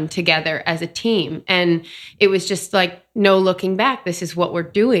momentum together as a team. And it was just like, no looking back, this is what we're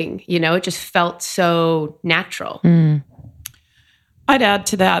doing. You know, it just felt so natural. Mm. I'd add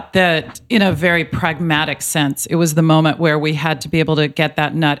to that in a very pragmatic sense, it was the moment where we had to be able to get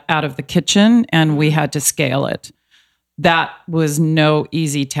that nut out of the kitchen and we had to scale it. That was no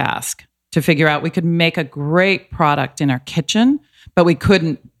easy task to figure out. We could make a great product in our kitchen, but we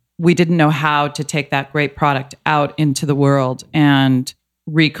didn't know how to take that great product out into the world and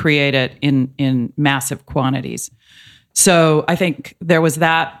recreate it in massive quantities. So I think there was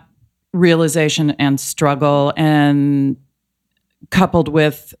that realization and struggle, and coupled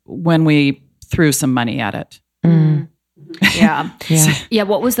with when we threw some money at it. Mm. Yeah.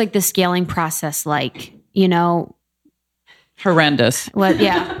 What was like the scaling process like, you know? Horrendous. What?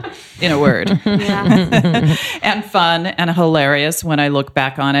 Yeah. in a word. And fun and hilarious when I look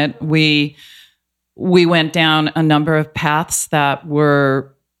back on it. We went down a number of paths that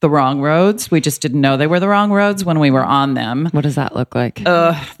were the wrong roads. We just didn't know they were the wrong roads when we were on them. What does that look like?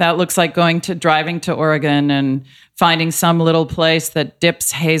 That looks like driving to Oregon and finding some little place that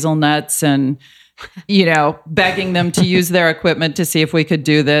dips hazelnuts and, begging them to use their equipment to see if we could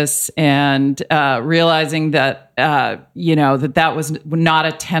do this, and realizing that, that was not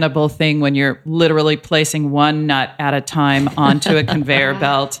a tenable thing when you're literally placing one nut at a time onto a conveyor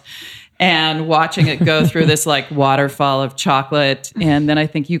belt. And watching it go through this like waterfall of chocolate. And then I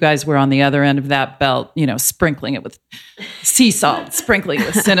think you guys were on the other end of that belt, sprinkling it with sea salt, sprinkling it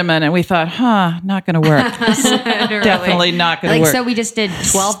with cinnamon. And we thought, not going to work. Definitely not going to work. So we just did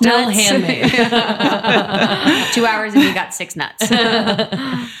 12 Still nuts. handmade. 2 hours and we got 6 nuts.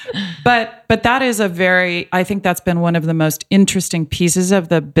 But that is I think that's been one of the most interesting pieces of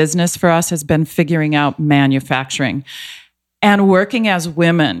the business for us, has been figuring out manufacturing. And working as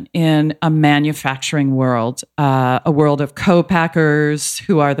women in a manufacturing world, a world of co-packers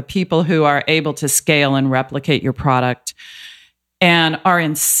who are the people who are able to scale and replicate your product, and our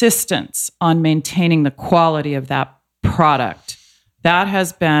insistence on maintaining the quality of that product, that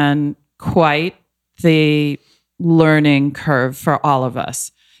has been quite the learning curve for all of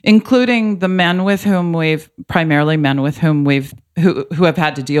us, including the men with whom who have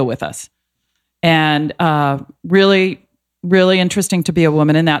had to deal with us. And really interesting to be a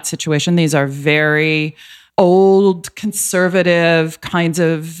woman in that situation. These are very old, conservative kinds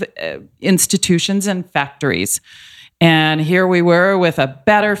of institutions and factories. And here we were with a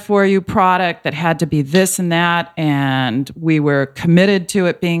better for you product that had to be this and that. And we were committed to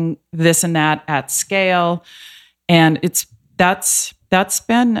it being this and that at scale. And that's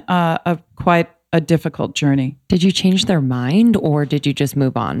been quite a difficult journey. Did you change their mind, or did you just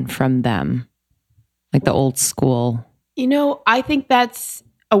move on from them? Like the old school? I think that's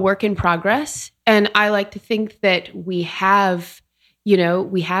a work in progress. And I like to think that we have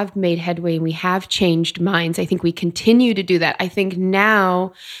made headway and we have changed minds. I think we continue to do that. I think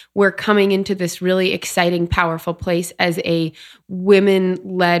now we're coming into this really exciting, powerful place as a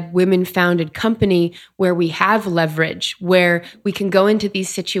women-led, women-founded company where we have leverage, where we can go into these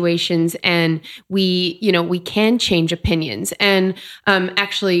situations and we can change opinions. And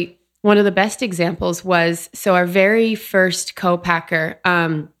actually, one of the best examples was, our very first co-packer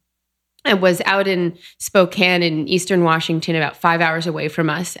was out in Spokane in Eastern Washington, about 5 hours away from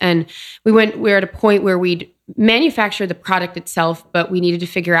us. And we were at a point where we'd manufactured the product itself, but we needed to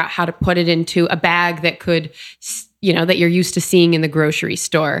figure out how to put it into a bag that could, that you're used to seeing in the grocery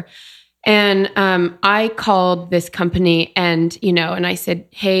store. And I called this company and I said,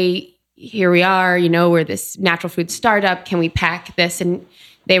 hey, here we are, we're this natural food startup. Can we pack this? And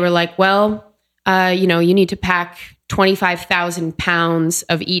they were like, well, you need to pack 25,000 pounds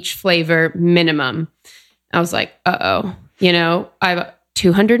of each flavor minimum. I was like, I have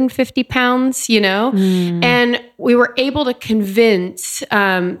 250 pounds, and we were able to convince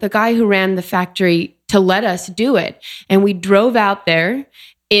the guy who ran the factory to let us do it. And we drove out there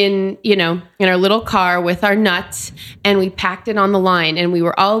in our little car with our nuts, and we packed it on the line, and we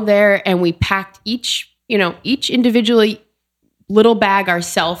were all there, and we packed each individually little bag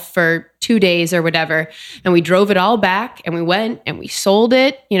ourselves for 2 days or whatever. And we drove it all back and we went and we sold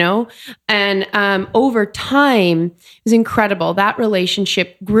it, and over time, it was incredible. That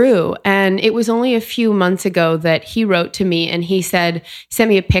relationship grew. And it was only a few months ago that he wrote to me and he sent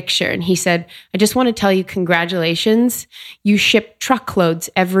me a picture and he said, I just want to tell you, congratulations. You ship truckloads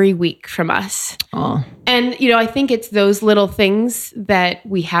every week from us. Oh. And, I think it's those little things that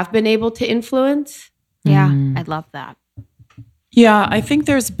we have been able to influence. Yeah, I love that. Yeah, I think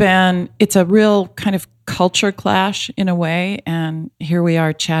it's a real kind of culture clash in a way. And here we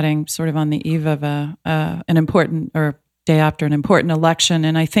are chatting sort of on the eve of an important, or day after an important election.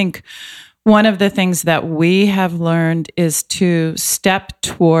 And I think one of the things that we have learned is to step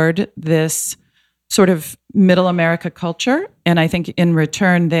toward this sort of middle America culture. And I think in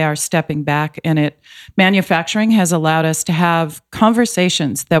return, they are stepping back, and manufacturing has allowed us to have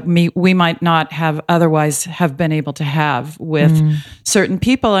conversations that we might not have otherwise have been able to have with certain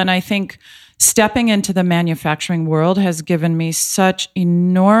people. And I think stepping into the manufacturing world has given me such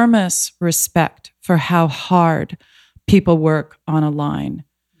enormous respect for how hard people work on a line.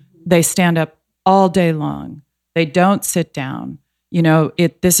 They stand up all day long. They don't sit down.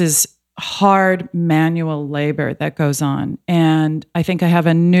 This is hard manual labor that goes on. And I think I have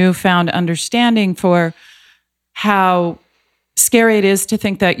a newfound understanding for how scary it is to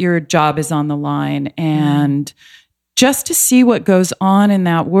think that your job is on the line, and just to see what goes on in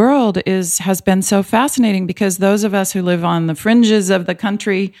that world has been so fascinating, because those of us who live on the fringes of the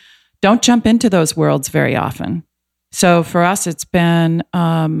country don't jump into those worlds very often. So for us, it's been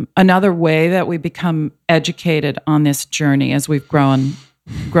another way that we become educated on this journey as we've grown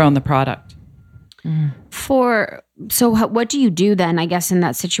the product. What do you do then, I guess, in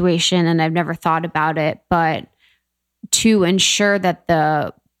that situation? And I've never thought about it, but to ensure that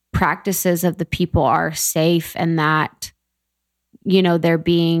the practices of the people are safe and that, they're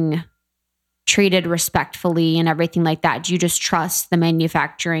being treated respectfully and everything like that. Do you just trust the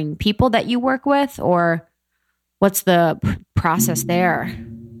manufacturing people that you work with, or what's the process there?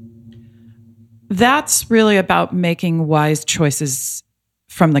 That's really about making wise choices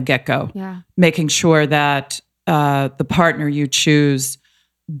from the get-go. Yeah. Making sure that the partner you choose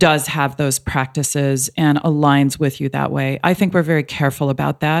does have those practices and aligns with you that way. I think we're very careful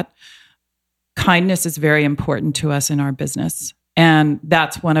about that. Kindness is very important to us in our business. And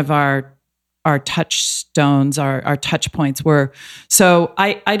that's one of our touchstones, our touch points were. So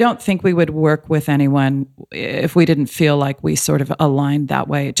I don't think we would work with anyone if we didn't feel like we sort of aligned that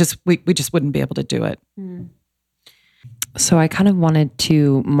way. We just wouldn't be able to do it. So I kind of wanted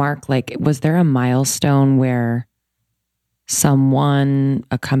to mark, was there a milestone where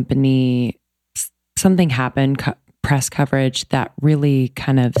a company, something happened, press coverage that really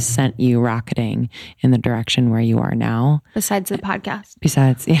kind of sent you rocketing in the direction where you are now? Besides the podcast.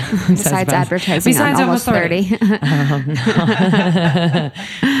 Besides advertising besides on Almost 30.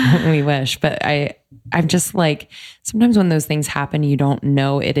 We wish. But I'm just sometimes when those things happen, you don't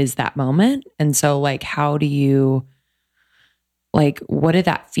know it is that moment. And so how do you... what did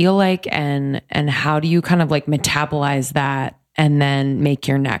that feel like? And how do you kind of metabolize that and then make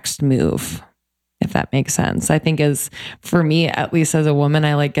your next move, if that makes sense? I think for me, at least as a woman,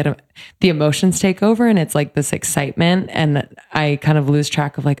 I the emotions take over and it's this excitement, and I kind of lose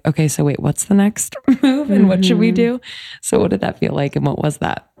track of okay, so wait, what's the next move and what should we do? So what did that feel like and what was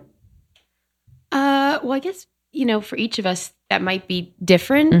that? Well, I guess, for each of us, that might be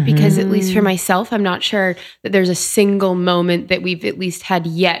different because at least for myself, I'm not sure that there's a single moment that we've at least had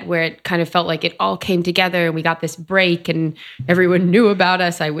yet where it kind of felt like it all came together and we got this break and everyone knew about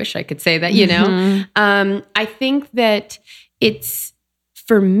us. I wish I could say that, I think that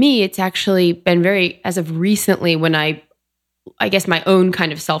for me, it's actually been very, as of recently, when I guess my own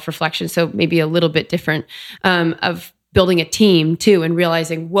kind of self-reflection, so maybe a little bit different, of building a team too and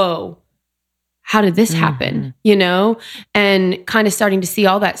realizing, whoa, how did this happen? And kind of starting to see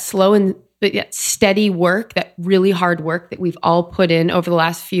all that slow and steady work, that really hard work that we've all put in over the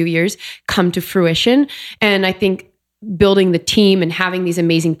last few years come to fruition. And I think building the team and having these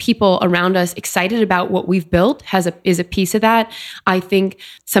amazing people around us excited about what we've built is a piece of that. I think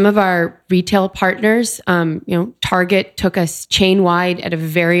some of our retail partners, Target took us chain wide at a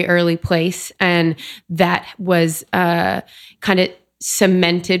very early place. And that was kind of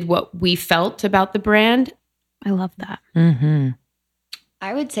cemented what we felt about the brand. I love that.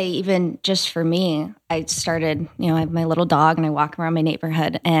 I would say even just for me, I started, I have my little dog and I walk around my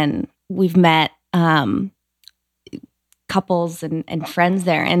neighborhood and we've met couples and friends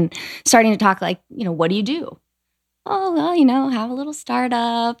there and starting to talk what do you do? Oh, well, have a little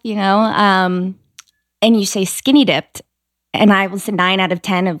startup, and you say skinny dipped. And I was 9 out of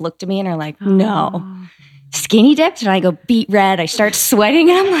 10 have looked at me and are like, no. Skinny dipped, and I go beet red. I start sweating,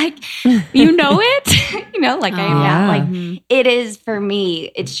 and I'm like, you know it, it is for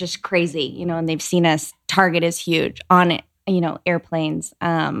me. It's just crazy, and they've seen us. Target is huge on it, airplanes,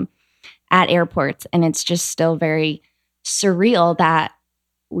 at airports, and it's just still very surreal that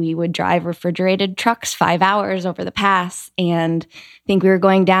we would drive refrigerated trucks 5 hours over the pass and think we were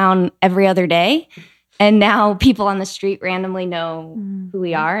going down every other day. And now people on the street randomly know who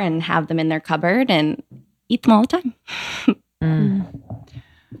we are and have them in their cupboard and eat them all the time.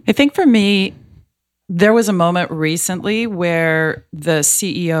 I think for me, there was a moment recently where the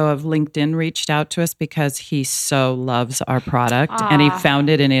CEO of LinkedIn reached out to us because he so loves our product and he found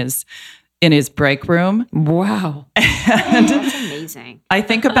it in his break room. Wow. That's amazing. I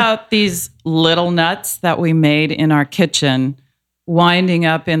think about these little nuts that we made in our kitchen winding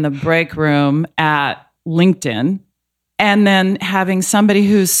up in the break room at LinkedIn, and then having somebody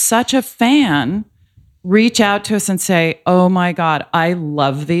who's such a fan reach out to us and say, oh my God, I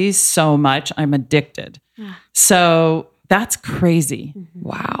love these so much. I'm addicted. So that's crazy.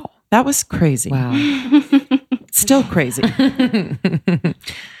 Wow. That was crazy. Wow. Still crazy.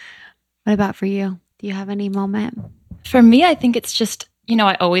 What about for you? Do you have any moment? For me, I think it's just,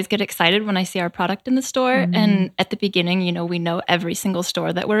 I always get excited when I see our product in the store. And at the beginning, we know every single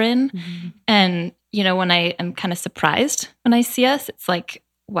store that we're in. And when I am kind of surprised when I see us, it's like,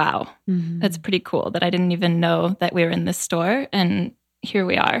 wow, that's pretty cool that I didn't even know that we were in this store, and here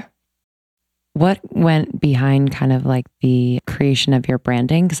we are. What went behind kind of like the creation of your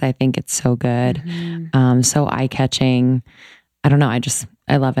branding? Because I think it's so good, so eye-catching. I don't know.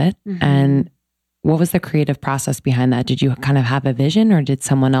 I love it. And what was the creative process behind that? Did you kind of have a vision, or did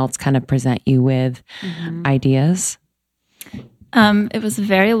someone else kind of present you with ideas? It was a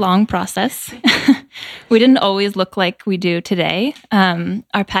very long process. We didn't always look like we do today.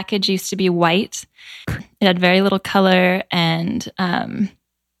 Our package used to be white. It had very little color, and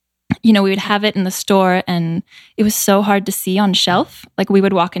we would have it in the store, and it was so hard to see on shelf. Like, we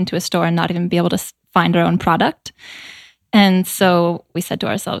would walk into a store and not even be able to find our own product. And so we said to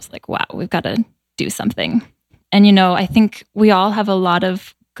ourselves, like, wow, we've got to do something. And, I think we all have a lot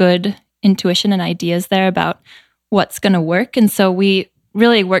of good intuition and ideas there about what's going to work. And so we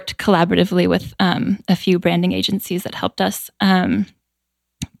really worked collaboratively with a few branding agencies that helped us.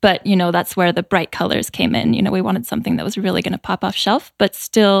 But, that's where the bright colors came in. We wanted something that was really going to pop off shelf, but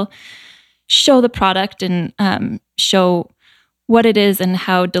still show the product and show what it is and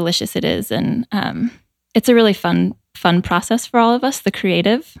how delicious it is. And it's a really fun process for all of us, the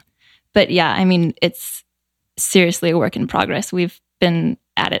creative. But yeah, I mean, it's seriously a work in progress. We've been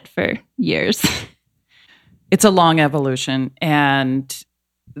at it for years. It's a long evolution, and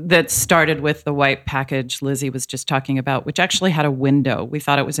that started with the white package Lizzie was just talking about, which actually had a window. We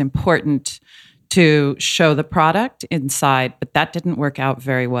thought it was important to show the product inside, but that didn't work out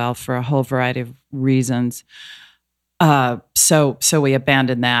very well for a whole variety of reasons. So we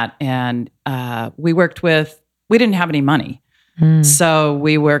abandoned that, and we didn't have any money. So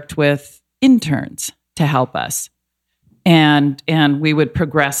we worked with interns to help us, and we would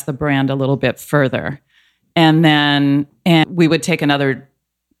progress the brand a little bit further. And we would take another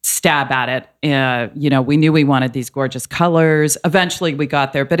stab at it. We knew we wanted these gorgeous colors. Eventually we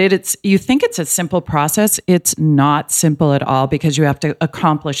got there, but you think it's a simple process. It's not simple at all, because you have to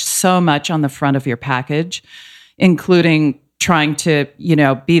accomplish so much on the front of your package, including trying to,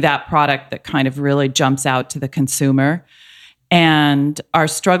 be that product that kind of really jumps out to the consumer. And our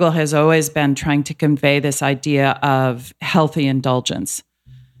struggle has always been trying to convey this idea of healthy indulgence.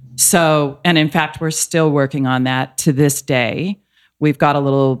 So, and in fact, we're still working on that to this day. We've got a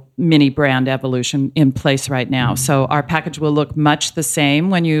little mini brand evolution in place right now. So our package will look much the same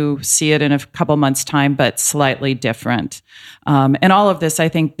when you see it in a couple months' time, but slightly different. And all of this, I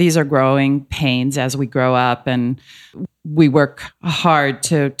think these are growing pains as we grow up, and we work hard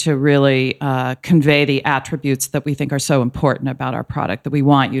to really convey the attributes that we think are so important about our product, that we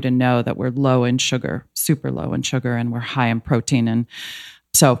want you to know that we're low in sugar, super low in sugar, and we're high in protein. And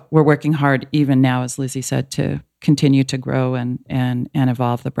so we're working hard even now, as Lizzie said, to continue to grow and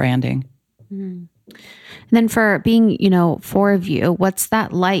evolve the branding. And then for being, four of you, what's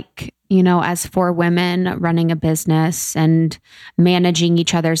that like, as four women running a business and managing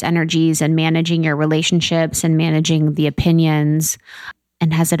each other's energies and managing your relationships and managing the opinions?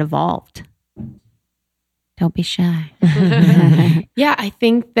 And has it evolved? Don't be shy. Yeah, I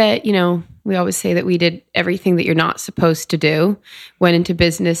think that, we always say that we did everything that you're not supposed to do. Went into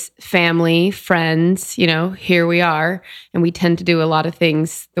business, family, friends, here we are. And we tend to do a lot of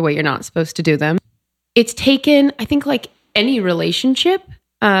things the way you're not supposed to do them. It's taken, I think, like any relationship,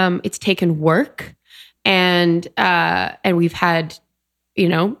 it's taken work, and we've had,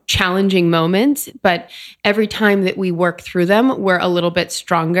 challenging moments, but every time that we work through them, we're a little bit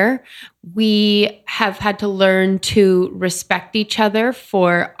stronger. We have had to learn to respect each other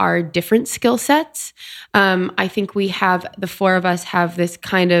for our different skill sets. I think the four of us have this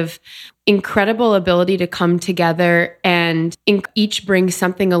kind of incredible ability to come together and each bring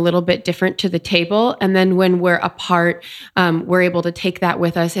something a little bit different to the table. And then when we're apart, we're able to take that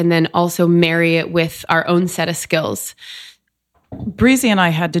with us and then also marry it with our own set of skills. Breezy and I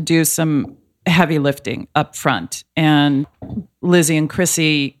had to do some heavy lifting up front, and Lizzie and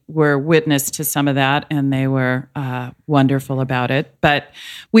Chrissy were witness to some of that, and they were wonderful about it. But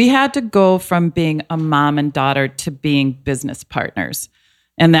we had to go from being a mom and daughter to being business partners,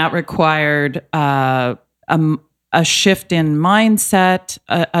 and that required a shift in mindset,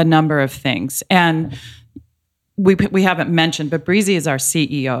 a number of things. And we haven't mentioned, but Breezy is our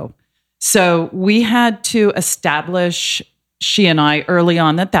CEO. So we had to establish, she and I, early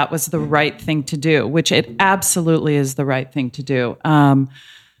on, that was the right thing to do, which it absolutely is the right thing to do.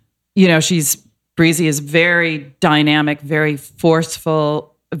 Breezy is very dynamic, very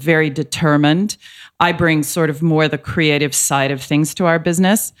forceful, very determined. I bring sort of more the creative side of things to our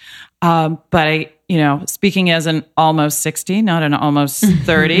business. But speaking as an almost 60, not an almost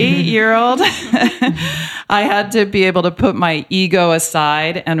 30-year-old, I had to be able to put my ego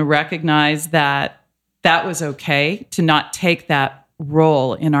aside and recognize that that was okay to not take that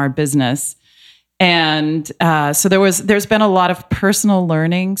role in our business. And so there's been a lot of personal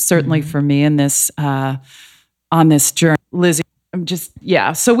learning, certainly for me in this on this journey. Lizzie,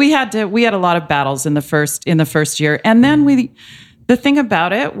 So we had a lot of battles in the first year, and then the thing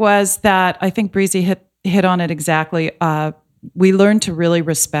about it was that I think Breezy hit on it exactly. We learned to really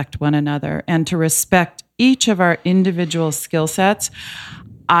respect one another and to respect each of our individual skill sets.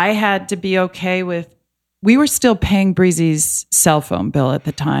 I had to be okay with. We were still paying Breezy's cell phone bill at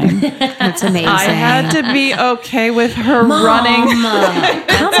the time. That's amazing. I had to be okay with her running.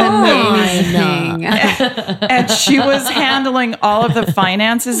 That's amazing. And she was handling all of the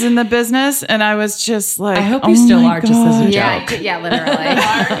finances in the business. And I was just like, I hope you still are just as a joke. Yeah, literally.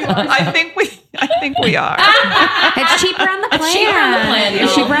 I think we are. It's cheaper on the plan. It's cheaper on the plan.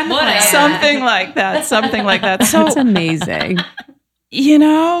 It's cheaper on the plan. Something like that. So that's amazing.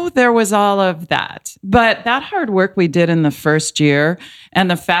 There was all of that. But that hard work we did in the first year, and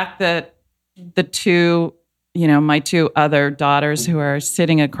the fact that the two, my two other daughters who are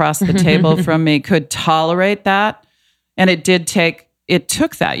sitting across the table from me could tolerate that. And it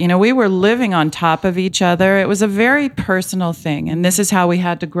took that. We were living on top of each other. It was a very personal thing. And this is how we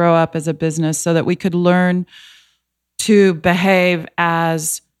had to grow up as a business so that we could learn to behave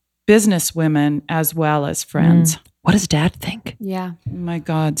as business women as well as friends. What does Dad think? Yeah. Oh my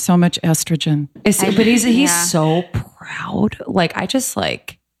God, so much estrogen. But he's so proud. Like, I just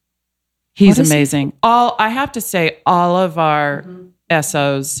like. He's amazing. I have to say, all of our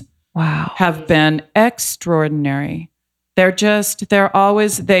SOs have been extraordinary. They're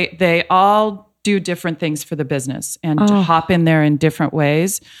always, they all do different things for the business and hop in there in different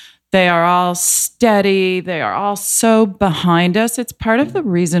ways. They are all steady. They are all so behind us. It's part of the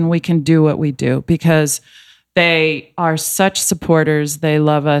reason we can do what we do, because they are such supporters. They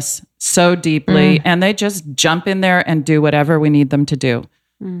love us so deeply, and they just jump in there and do whatever we need them to do.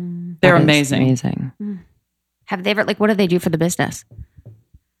 They're amazing. Amazing. Have they ever, what do they do for the business?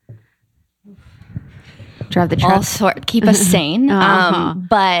 Drive the truck? Keep us sane.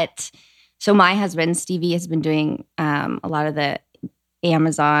 But so my husband, Stevie, has been doing a lot of the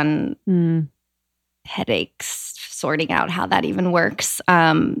Amazon headaches, sorting out how that even works,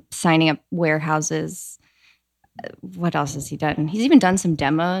 signing up warehouses. What else has he done? He's even done some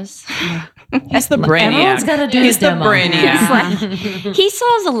demos. He's the brainiac. Everyone's got to do He's the demo. brainiac. He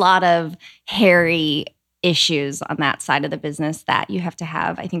solves a lot of hairy issues on that side of the business that you have to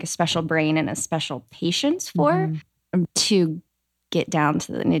have, I think, a special brain and a special patience for to get down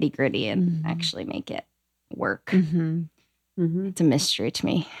to the nitty gritty and actually make it work. It's a mystery to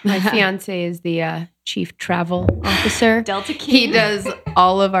me. My fiance is the chief travel officer. Delta King. He does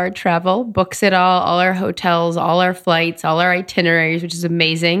all of our travel, books it all our hotels, all our flights, all our itineraries, which is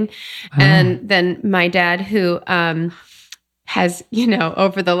amazing. And then my dad, who has,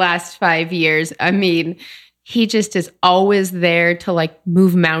 over the last 5 years, he just is always there to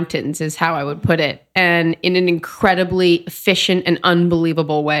move mountains, is how I would put it. And in an incredibly efficient and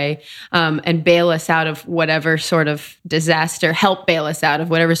unbelievable way, and bail us out of whatever sort of disaster, help bail us out of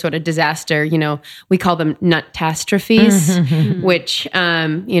whatever sort of disaster, we call them nutastrophes, which,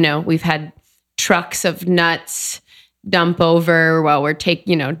 we've had trucks of nuts dump over while we're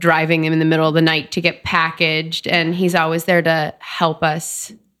driving them in the middle of the night to get packaged. And he's always there to help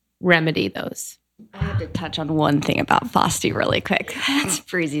us remedy those. I have to touch on one thing about Fosty really quick. That's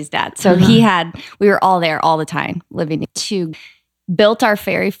Breezy's dad. So we were all there all the time, living built our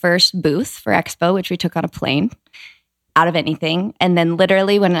very first booth for Expo, which we took on a plane out of anything. And then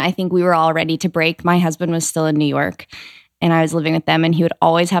literally when I think we were all ready to break, my husband was still in New York and I was living with them, and he would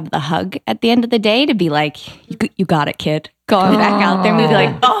always have the hug at the end of the day to be like, you got it, kid. Going back out there and we'd be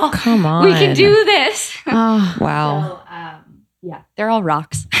like, come on. We can do this. Wow. So, yeah, they're all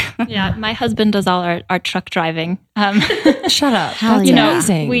rocks. Yeah, my husband does all our truck driving. Shut up. That's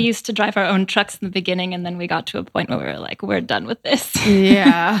amazing. We used to drive our own trucks in the beginning, and then we got to a point where we were like, we're done with this.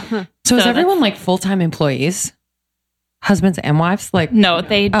 Yeah. So is everyone full-time employees? Husbands and wives? No,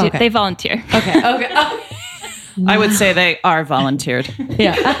 they do. Okay. They volunteer. Okay. I would say they are volunteered.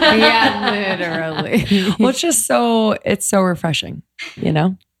 Yeah. Yeah, literally. Well, it's so refreshing,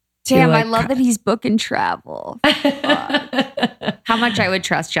 Damn, I love that he's booking travel. How much I would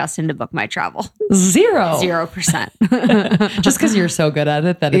trust Justin to book my travel? 0%. Just because you're so good at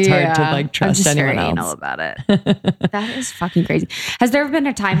it that it's hard to trust anyone else. Anal about it. That is fucking crazy. Has there ever been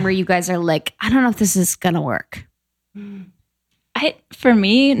a time where you guys are like, I don't know if this is gonna work? For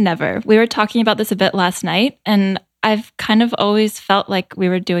me, never. We were talking about this a bit last night, and I've kind of always felt like we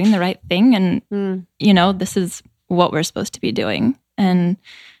were doing the right thing, and this is what we're supposed to be doing. And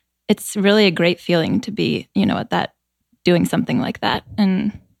it's really a great feeling to be, at that, doing something like that.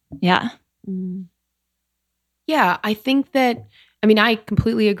 And yeah. Yeah, I think that, I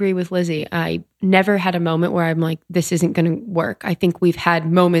completely agree with Lizzie. I never had a moment where I'm like, this isn't going to work. I think we've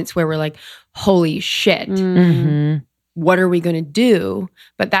had moments where we're like, holy shit, what are we going to do?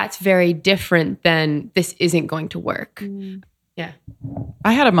 But that's very different than this isn't going to work. Yeah.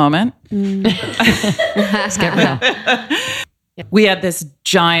 I had a moment. Let's get real. We had this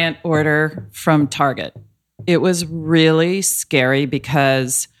giant order from Target. It was really scary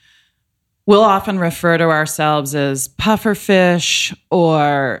because we'll often refer to ourselves as pufferfish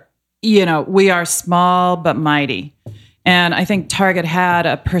or, we are small but mighty. And I think Target had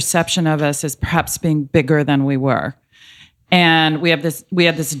a perception of us as perhaps being bigger than we were. And we had this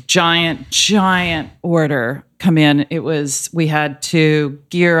giant order come in. We had to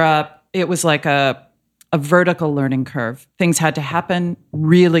gear up. It was like a vertical learning curve. Things had to happen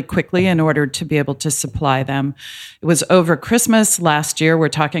really quickly in order to be able to supply them. It was over Christmas last year. We're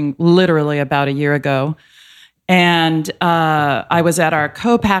talking literally about a year ago. And I was at our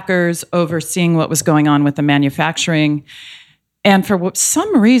co-packers overseeing what was going on with the manufacturing. And for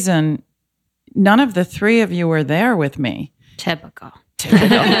some reason, none of the three of you were there with me. Typical.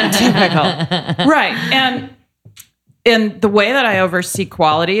 Right. And the way that I oversee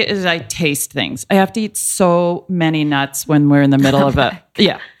quality is I taste things. I have to eat so many nuts when we're in the middle of it.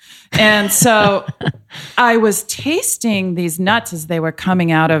 Yeah. And so I was tasting these nuts as they were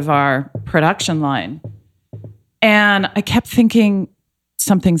coming out of our production line. And I kept thinking,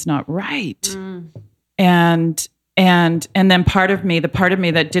 something's not right. And then part of me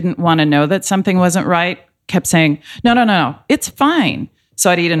that didn't want to know that something wasn't right, kept saying, no, it's fine. So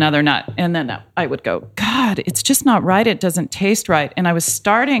I'd eat another nut. And then I would go, God, it's just not right. It doesn't taste right. And I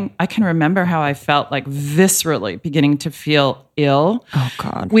can remember how I felt like viscerally beginning to feel ill. Oh,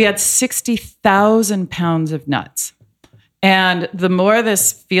 God. We had 60,000 pounds of nuts. And the more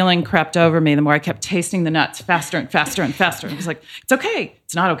this feeling crept over me, the more I kept tasting the nuts faster and faster and faster. I was like, it's okay.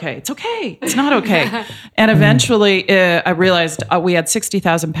 It's not okay. It's okay. It's not okay. And eventually I realized we had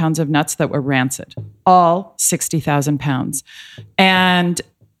 60,000 pounds of nuts that were rancid, all 60,000 pounds. And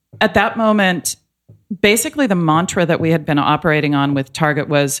at that moment, basically the mantra that we had been operating on with Target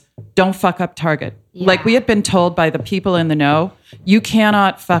was, don't fuck up Target. Yeah. Like we had been told by the people in the know, you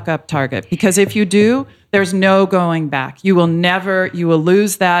cannot fuck up Target, because if you do, there's no going back. You will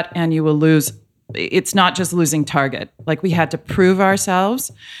lose that, and you will lose. It's not just losing Target. Like we had to prove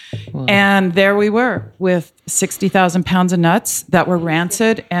ourselves. Wow. And there we were with 60,000 pounds of nuts that were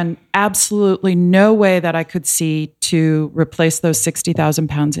rancid, and absolutely no way that I could see to replace those 60,000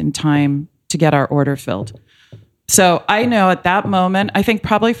 pounds in time to get our order filled. So I know at that moment, I think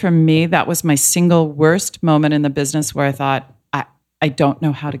probably for me, that was my single worst moment in the business where I thought, I don't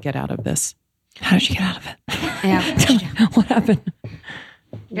know how to get out of this. How did you get out of it? Yeah. What happened?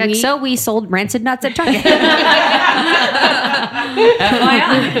 So we sold rancid nuts at Target.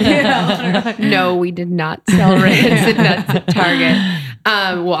 No, we did not sell rancid nuts at Target.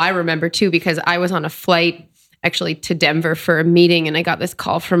 Well, I remember too, because I was on a flight actually to Denver for a meeting, and I got this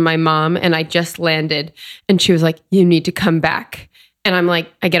call from my mom, and I just landed, and she was like, you need to come back. And I'm like,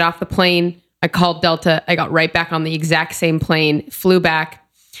 I get off the plane, I called Delta, I got right back on the exact same plane, flew back,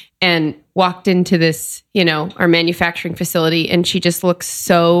 and walked into this, our manufacturing facility, and she just looks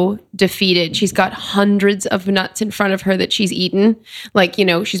so defeated. She's got hundreds of nuts in front of her that she's eaten. Like,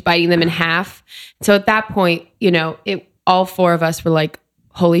 she's biting them in half. So at that point, all four of us were like,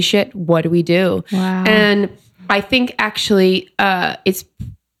 holy shit, what do we do? Wow. And I think actually it's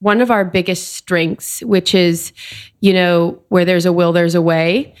one of our biggest strengths, which is, where there's a will, there's a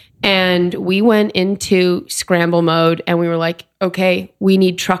way. And we went into scramble mode, and we were like, okay, we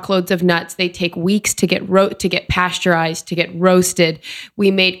need truckloads of nuts. They take weeks to get pasteurized, to get roasted.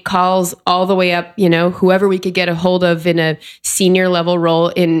 We made calls all the way up, whoever we could get a hold of in a senior level role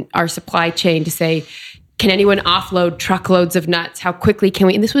in our supply chain to say, can anyone offload truckloads of nuts? How quickly can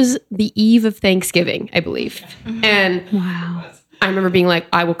we? And this was the eve of Thanksgiving, I believe. And wow. I remember being like,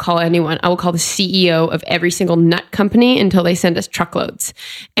 I will call anyone. I will call the CEO of every single nut company until they send us truckloads.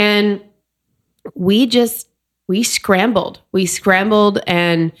 And we scrambled. We scrambled,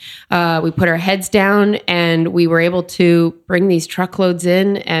 and we put our heads down, and we were able to bring these truckloads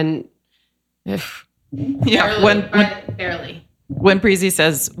in. And barely. When Breezy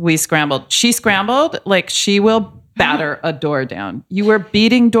says we scrambled, she scrambled like she will batter a door down. You were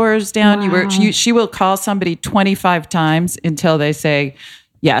beating doors down. Wow. She will call somebody 25 times until they say,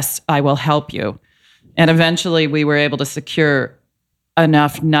 yes, I will help you. And eventually we were able to secure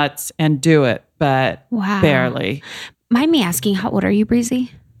enough nuts and do it, but barely. Mind me asking, how old are you,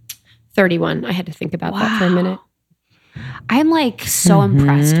 Breezy? 31. I had to think about that for a minute. I'm like so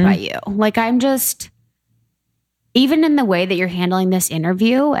impressed by you. Like, I'm just, even in the way that you're handling this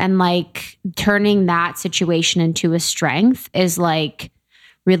interview and like turning that situation into a strength is like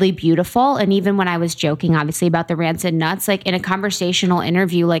really beautiful. And even when I was joking, obviously, about the rancid nuts, like in a conversational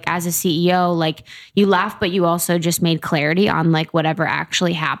interview, like as a CEO, like you laugh, but you also just made clarity on like whatever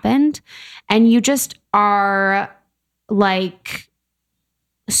actually happened. And you just are like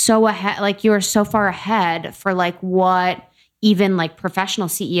so ahead, like you're so far ahead for like what even like professional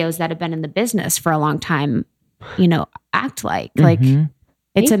CEOs that have been in the business for a long time, you know, act like. Like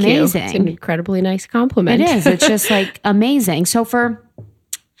it's Thank you. amazing. It's an incredibly nice compliment. It is. It's just like amazing. So for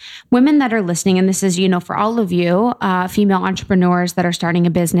women that are listening, and this is, you know, for all of you, female entrepreneurs that are starting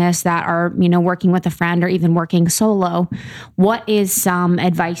a business, that are, you know, working with a friend or even working solo, what is some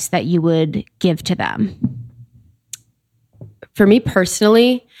advice that you would give to them? For me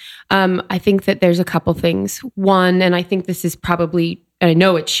personally, I think that there's a couple things. One, and I think this is probably, and I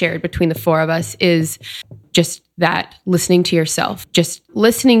know it's shared between the four of us, is just that listening to yourself, just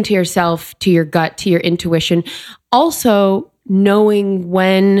listening to yourself, to your gut, to your intuition. Also knowing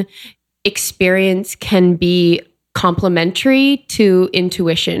when experience can be complementary to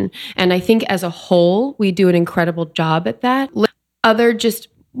intuition. And I think as a whole, we do an incredible job at that. Other just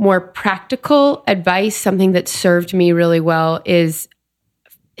more practical advice, something that served me really well is,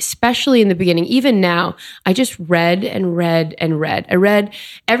 especially in the beginning, even now, I just read and read and read. I read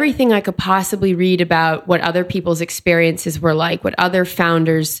everything I could possibly read about what other people's experiences were like, what other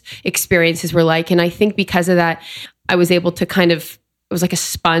founders' experiences were like. And I think because of that, I was able to kind of, it was like a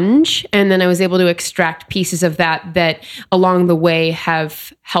sponge. And then I was able to extract pieces of that along the way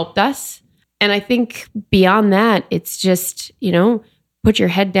have helped us. And I think beyond that, it's just, you know, put your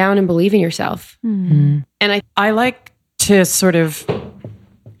head down and believe in yourself. And I like to sort of,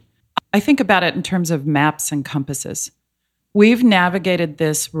 I think about it in terms of maps and compasses. We've navigated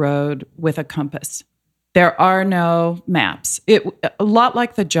this road with a compass. There are no maps. A lot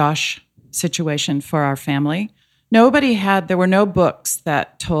like the Josh situation for our family. There were no books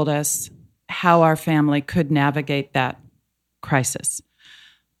that told us how our family could navigate that crisis.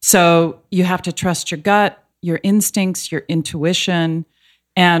 So you have to trust your gut, your instincts, your intuition,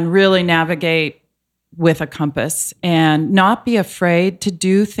 and really navigate with a compass and not be afraid to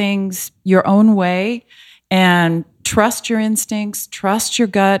do things your own way and trust your instincts, trust your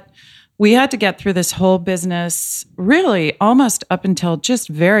gut. We had to get through this whole business really almost up until just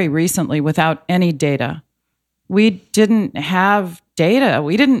very recently without any data. We didn't have data.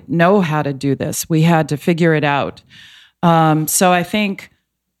 We didn't know how to do this. We had to figure it out. So I think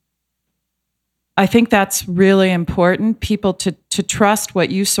that's really important, people to trust what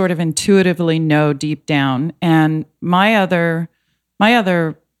you sort of intuitively know deep down. And my other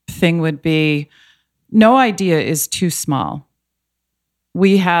thing would be, no idea is too small.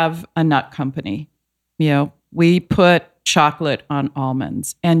 We have a nut company. You know, we put chocolate on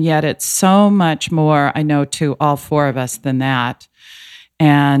almonds, and yet it's so much more, I know, to all four of us than that.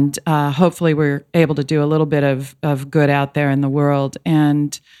 And hopefully we're able to do a little bit of good out there in the world.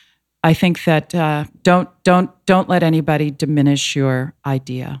 And I think that don't let anybody diminish your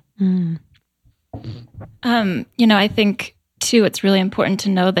idea. You know, I think too, it's really important to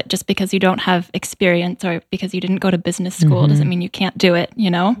know that just because you don't have experience or because you didn't go to business school doesn't mean you can't do it. You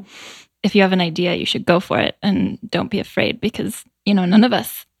know, if you have an idea, you should go for it and don't be afraid, because, you know, none of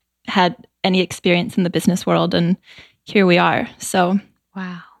us had any experience in the business world, and here we are. So,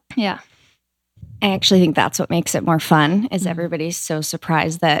 wow. Yeah. I actually think that's what makes it more fun, is everybody's so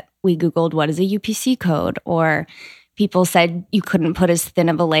surprised that we Googled what is a UPC code, or people said you couldn't put as thin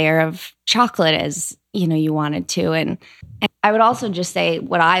of a layer of chocolate as, you know, you wanted to. And I would also just say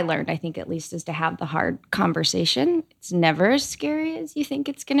what I learned, I think at least, is to have the hard conversation. It's never as scary as you think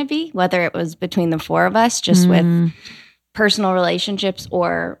it's going to be, whether it was between the four of us, just with personal relationships,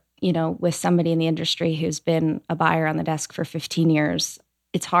 or, you know, with somebody in the industry who's been a buyer on the desk for 15 years.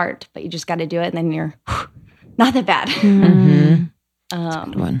 It's hard, but you just got to do it, and then you're not that bad. That's a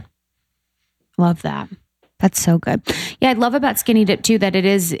good one. Love that. That's so good. Yeah, I love about Skinny Dip too that it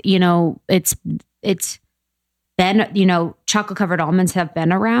is, you know, it's been, you know, chocolate covered almonds have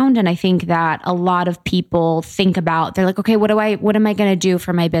been around, and I think that a lot of people think about, they're like, okay, what am I going to do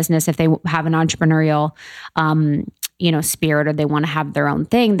for my business if they have an entrepreneurial, you know, spirit, or they want to have their own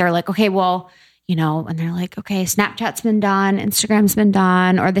thing? They're like, okay, well, and they're like, okay, Snapchat's been done, Instagram's been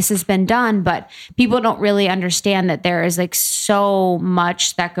done, or this has been done, but people don't really understand that there is like so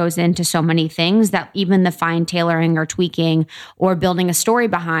much that goes into so many things, that even the fine tailoring or tweaking or building a story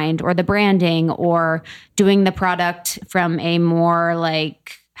behind, or the branding, or doing the product from a more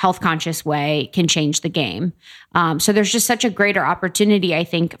like health conscious way can change the game. So there's just such a greater opportunity, I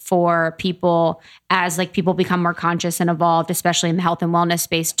think, for people as like people become more conscious and evolved, especially in the health and wellness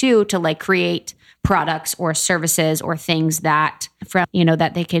space too, to like create products or services or things that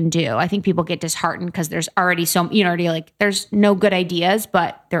that they can do. I think people get disheartened because there's already already like there's no good ideas,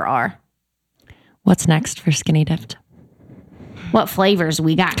 but there are. What's next for Skinny Dipped? What flavors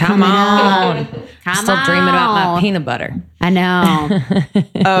we got? Come on. Still dreaming about my peanut butter. I know.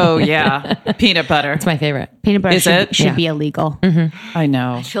 Oh yeah, peanut butter. It's my favorite. Peanut butter should Yeah. be illegal. I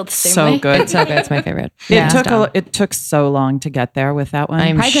know. I feel the same so way. good. It's so good. It's my favorite. It took so long to get there with that one.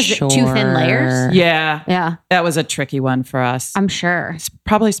 I'm Probably 'cause sure. too thin layers? yeah, Yeah, that was a tricky one for us. I'm sure.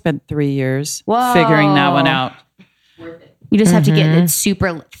 Probably spent 3 years Whoa. figuring that one out. You just have to get it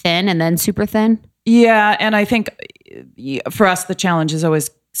super thin and then super thin. Yeah, and I think for us the challenge is always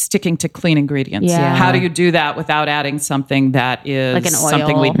sticking to clean ingredients. Yeah. How do you do that without adding something that is Like an oil.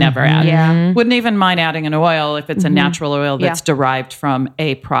 something we'd never add? Yeah. Wouldn't even mind adding an oil if it's a natural oil that's Yeah. derived from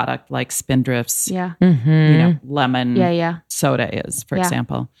a product like Spindrift's, Yeah. lemon Yeah. soda is, for Yeah.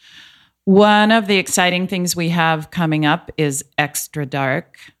 example. One of the exciting things we have coming up is Extra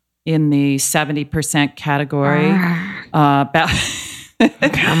Dark in the 70% category. About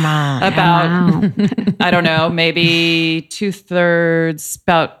Come on. about I don't know, maybe 2/3,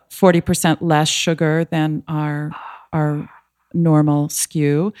 about 40% less sugar than our normal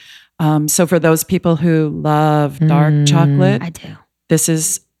SKU. So for those people who love dark chocolate, I do. this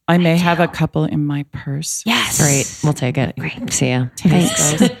is. I may have a couple in my purse. Yes. Great. We'll take it. See ya.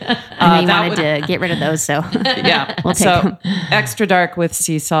 Thanks. I know you that wanted to get rid of those, so Yeah. We'll take so them. Extra Dark with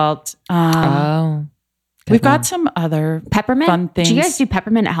sea salt. Oh. We've got some other peppermint. fun things. Do you guys do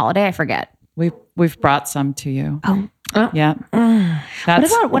peppermint at holiday? I forget. We've brought some to you. Oh. Yeah.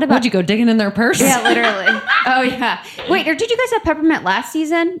 What about? Would you go digging in their purse? Yeah, literally. Oh yeah. Wait, or did you guys have peppermint last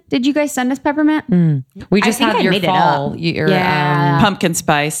season? Did you guys send us peppermint? We just I think have I your made it fall. up. Your, Yeah. Pumpkin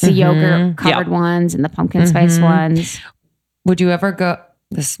spice. The yogurt covered ones and the pumpkin spice ones. would you ever go?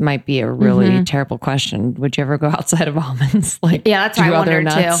 This might be a really terrible question. Would you ever go outside of almonds? Like, Yeah, that's what do I other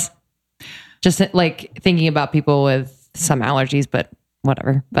wondered, too. nuts? Just like thinking about people with some allergies, but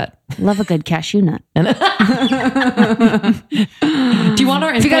whatever. But Love a good cashew nut. do you want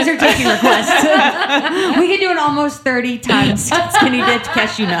our? If you guys are taking requests, we can do an almost 30 times skinny dipped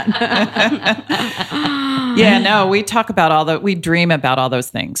cashew nut. Yeah, no, we talk about we dream about all those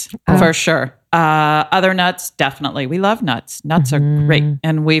things for sure. Other nuts, definitely. We love nuts. Nuts are great.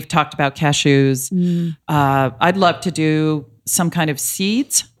 And we've talked about cashews. I'd love to do some kind of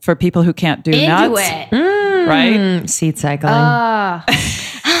seeds for people who can't do Into nuts. it. Right? Seed cycling.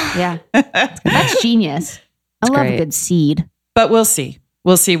 Yeah. That's genius. I love a great. good seed. But we'll see.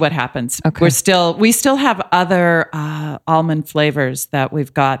 We'll see what happens. Okay. We still have other almond flavors that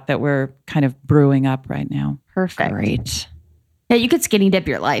we've got that we're kind of brewing up right now. Perfect. Great. Yeah, you could skinny dip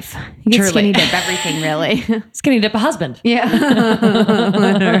your life. You could Truly. skinny dip everything, really. Skinny dip a husband. Yeah.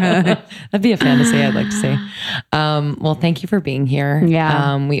 That'd be a fantasy I'd like to see. Well, thank you for being here.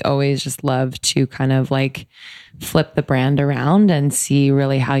 Yeah. We always just love to kind of like flip the brand around and see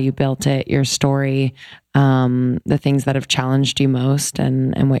really how you built it, your story, the things that have challenged you most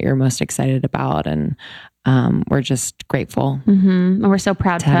and what you're most excited about. And we're just grateful. And we're so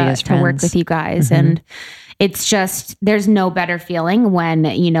proud To have you as to work friends. with you guys. And it's just, there's no better feeling when,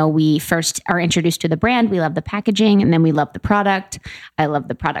 we first are introduced to the brand. We love the packaging and then we love the product. I love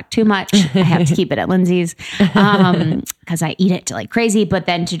the product too much. I have to keep it at Lindsay's because I eat it like crazy. But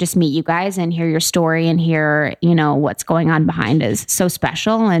then to just meet you guys and hear your story and hear, what's going on behind is so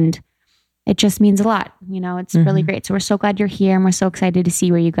special. And it just means a lot. It's really great. So we're so glad you're here and we're so excited to see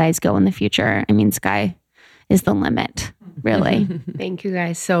where you guys go in the future. I mean, sky is the limit, really. Thank you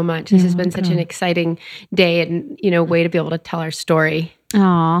guys so much. This has been such an exciting day and, way to be able to tell our story. Aw.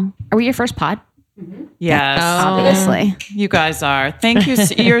 Are we your first pod? Yes. Obviously. You guys are. Thank you.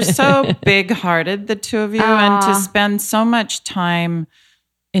 You're so big-hearted, the two of you, and to spend so much time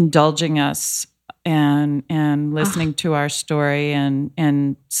indulging us and listening to our story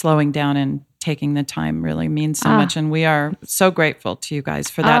and slowing down and taking the time really means so much. And we are so grateful to you guys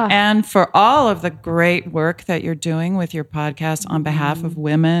for that and for all of the great work that you're doing with your podcast on behalf of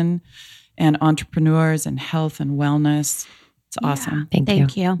women and entrepreneurs and health and wellness. It's awesome. Thank you.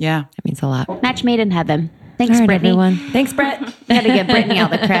 Thank you. Yeah. That means a lot. Match made in heaven. Thanks, All right, Brittany. everyone. Thanks, Brett. Gotta give Brittany all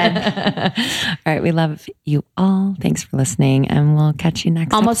the cred. All right. We love you all. Thanks for listening, and we'll catch you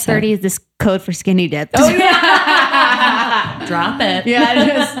next Almost episode. 30 is this code for skinny dipped. Oh, yeah. Drop it.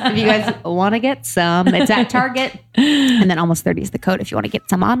 Yeah, if you guys want to get some, it's at Target. And then almost 30 is the code if you want to get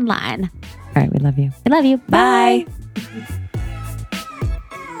some online. All right. We love you. I love you. Bye.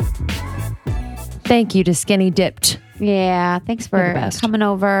 Thank you to Skinny Dipped. Yeah, thanks You're for the best. coming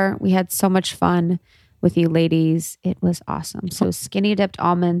over. We had so much fun with you ladies. It was awesome. So Skinny Dipped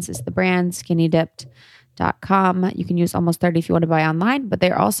Almonds is the brand, skinnydipped.com. You can use Almost 30 if you want to buy online, but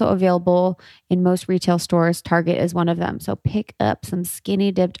they're also available in most retail stores. Target is one of them. So pick up some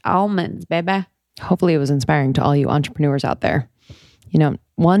Skinny Dipped Almonds, baby. Hopefully it was inspiring to all you entrepreneurs out there. You know,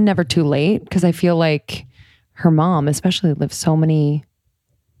 one, never too late, because I feel like her mom especially lived so many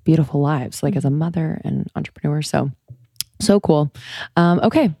beautiful lives, like as a mother and entrepreneur. So cool.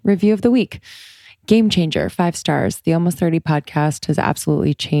 Okay. Review of the week. Game changer, 5 stars. The Almost 30 podcast has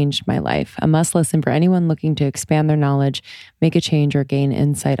absolutely changed my life. A must listen for anyone looking to expand their knowledge, make a change, or gain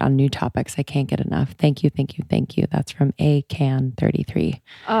insight on new topics. I can't get enough. Thank you. Thank you. Thank you. That's from ACAN33.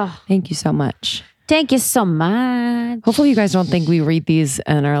 Oh, Thank you so much. thank you so much. Hopefully you guys don't think we read these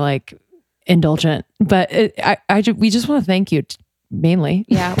and are like indulgent, but we just want to thank you mainly.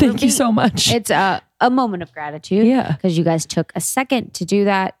 Yeah, Thank you so much. It's a moment of gratitude. Yeah. Because you guys took a second to do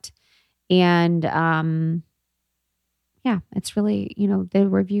that. And yeah, it's really, the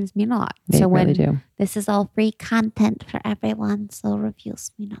reviews mean a lot. They so really when do. this is all free content for everyone, so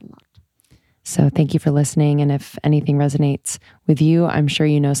reviews mean a lot. So thank you for listening. And if anything resonates with you, I'm sure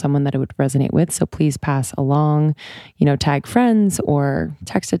you know someone that it would resonate with. So please pass along, tag friends or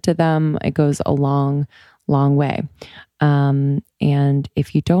text it to them. It goes a long way. And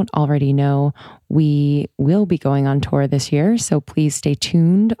if you don't already know, we will be going on tour this year. So please stay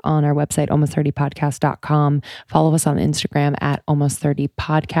tuned on our website, almost30podcast.com. Follow us on Instagram at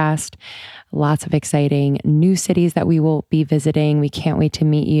almost30podcast. Lots of exciting new cities that we will be visiting. We can't wait to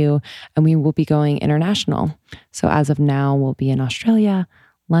meet you. And we will be going international. So as of now, we'll be in Australia,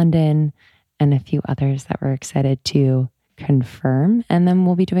 London, and a few others that we're excited to confirm. And then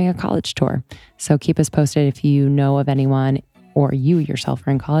we'll be doing a college tour. So keep us posted if you know of anyone or you yourself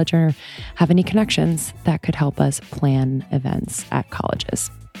are in college or have any connections that could help us plan events at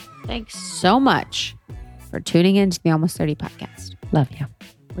colleges. Thanks so much for tuning in to the Almost 30 podcast. Love you.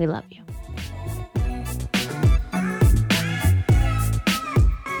 We love you.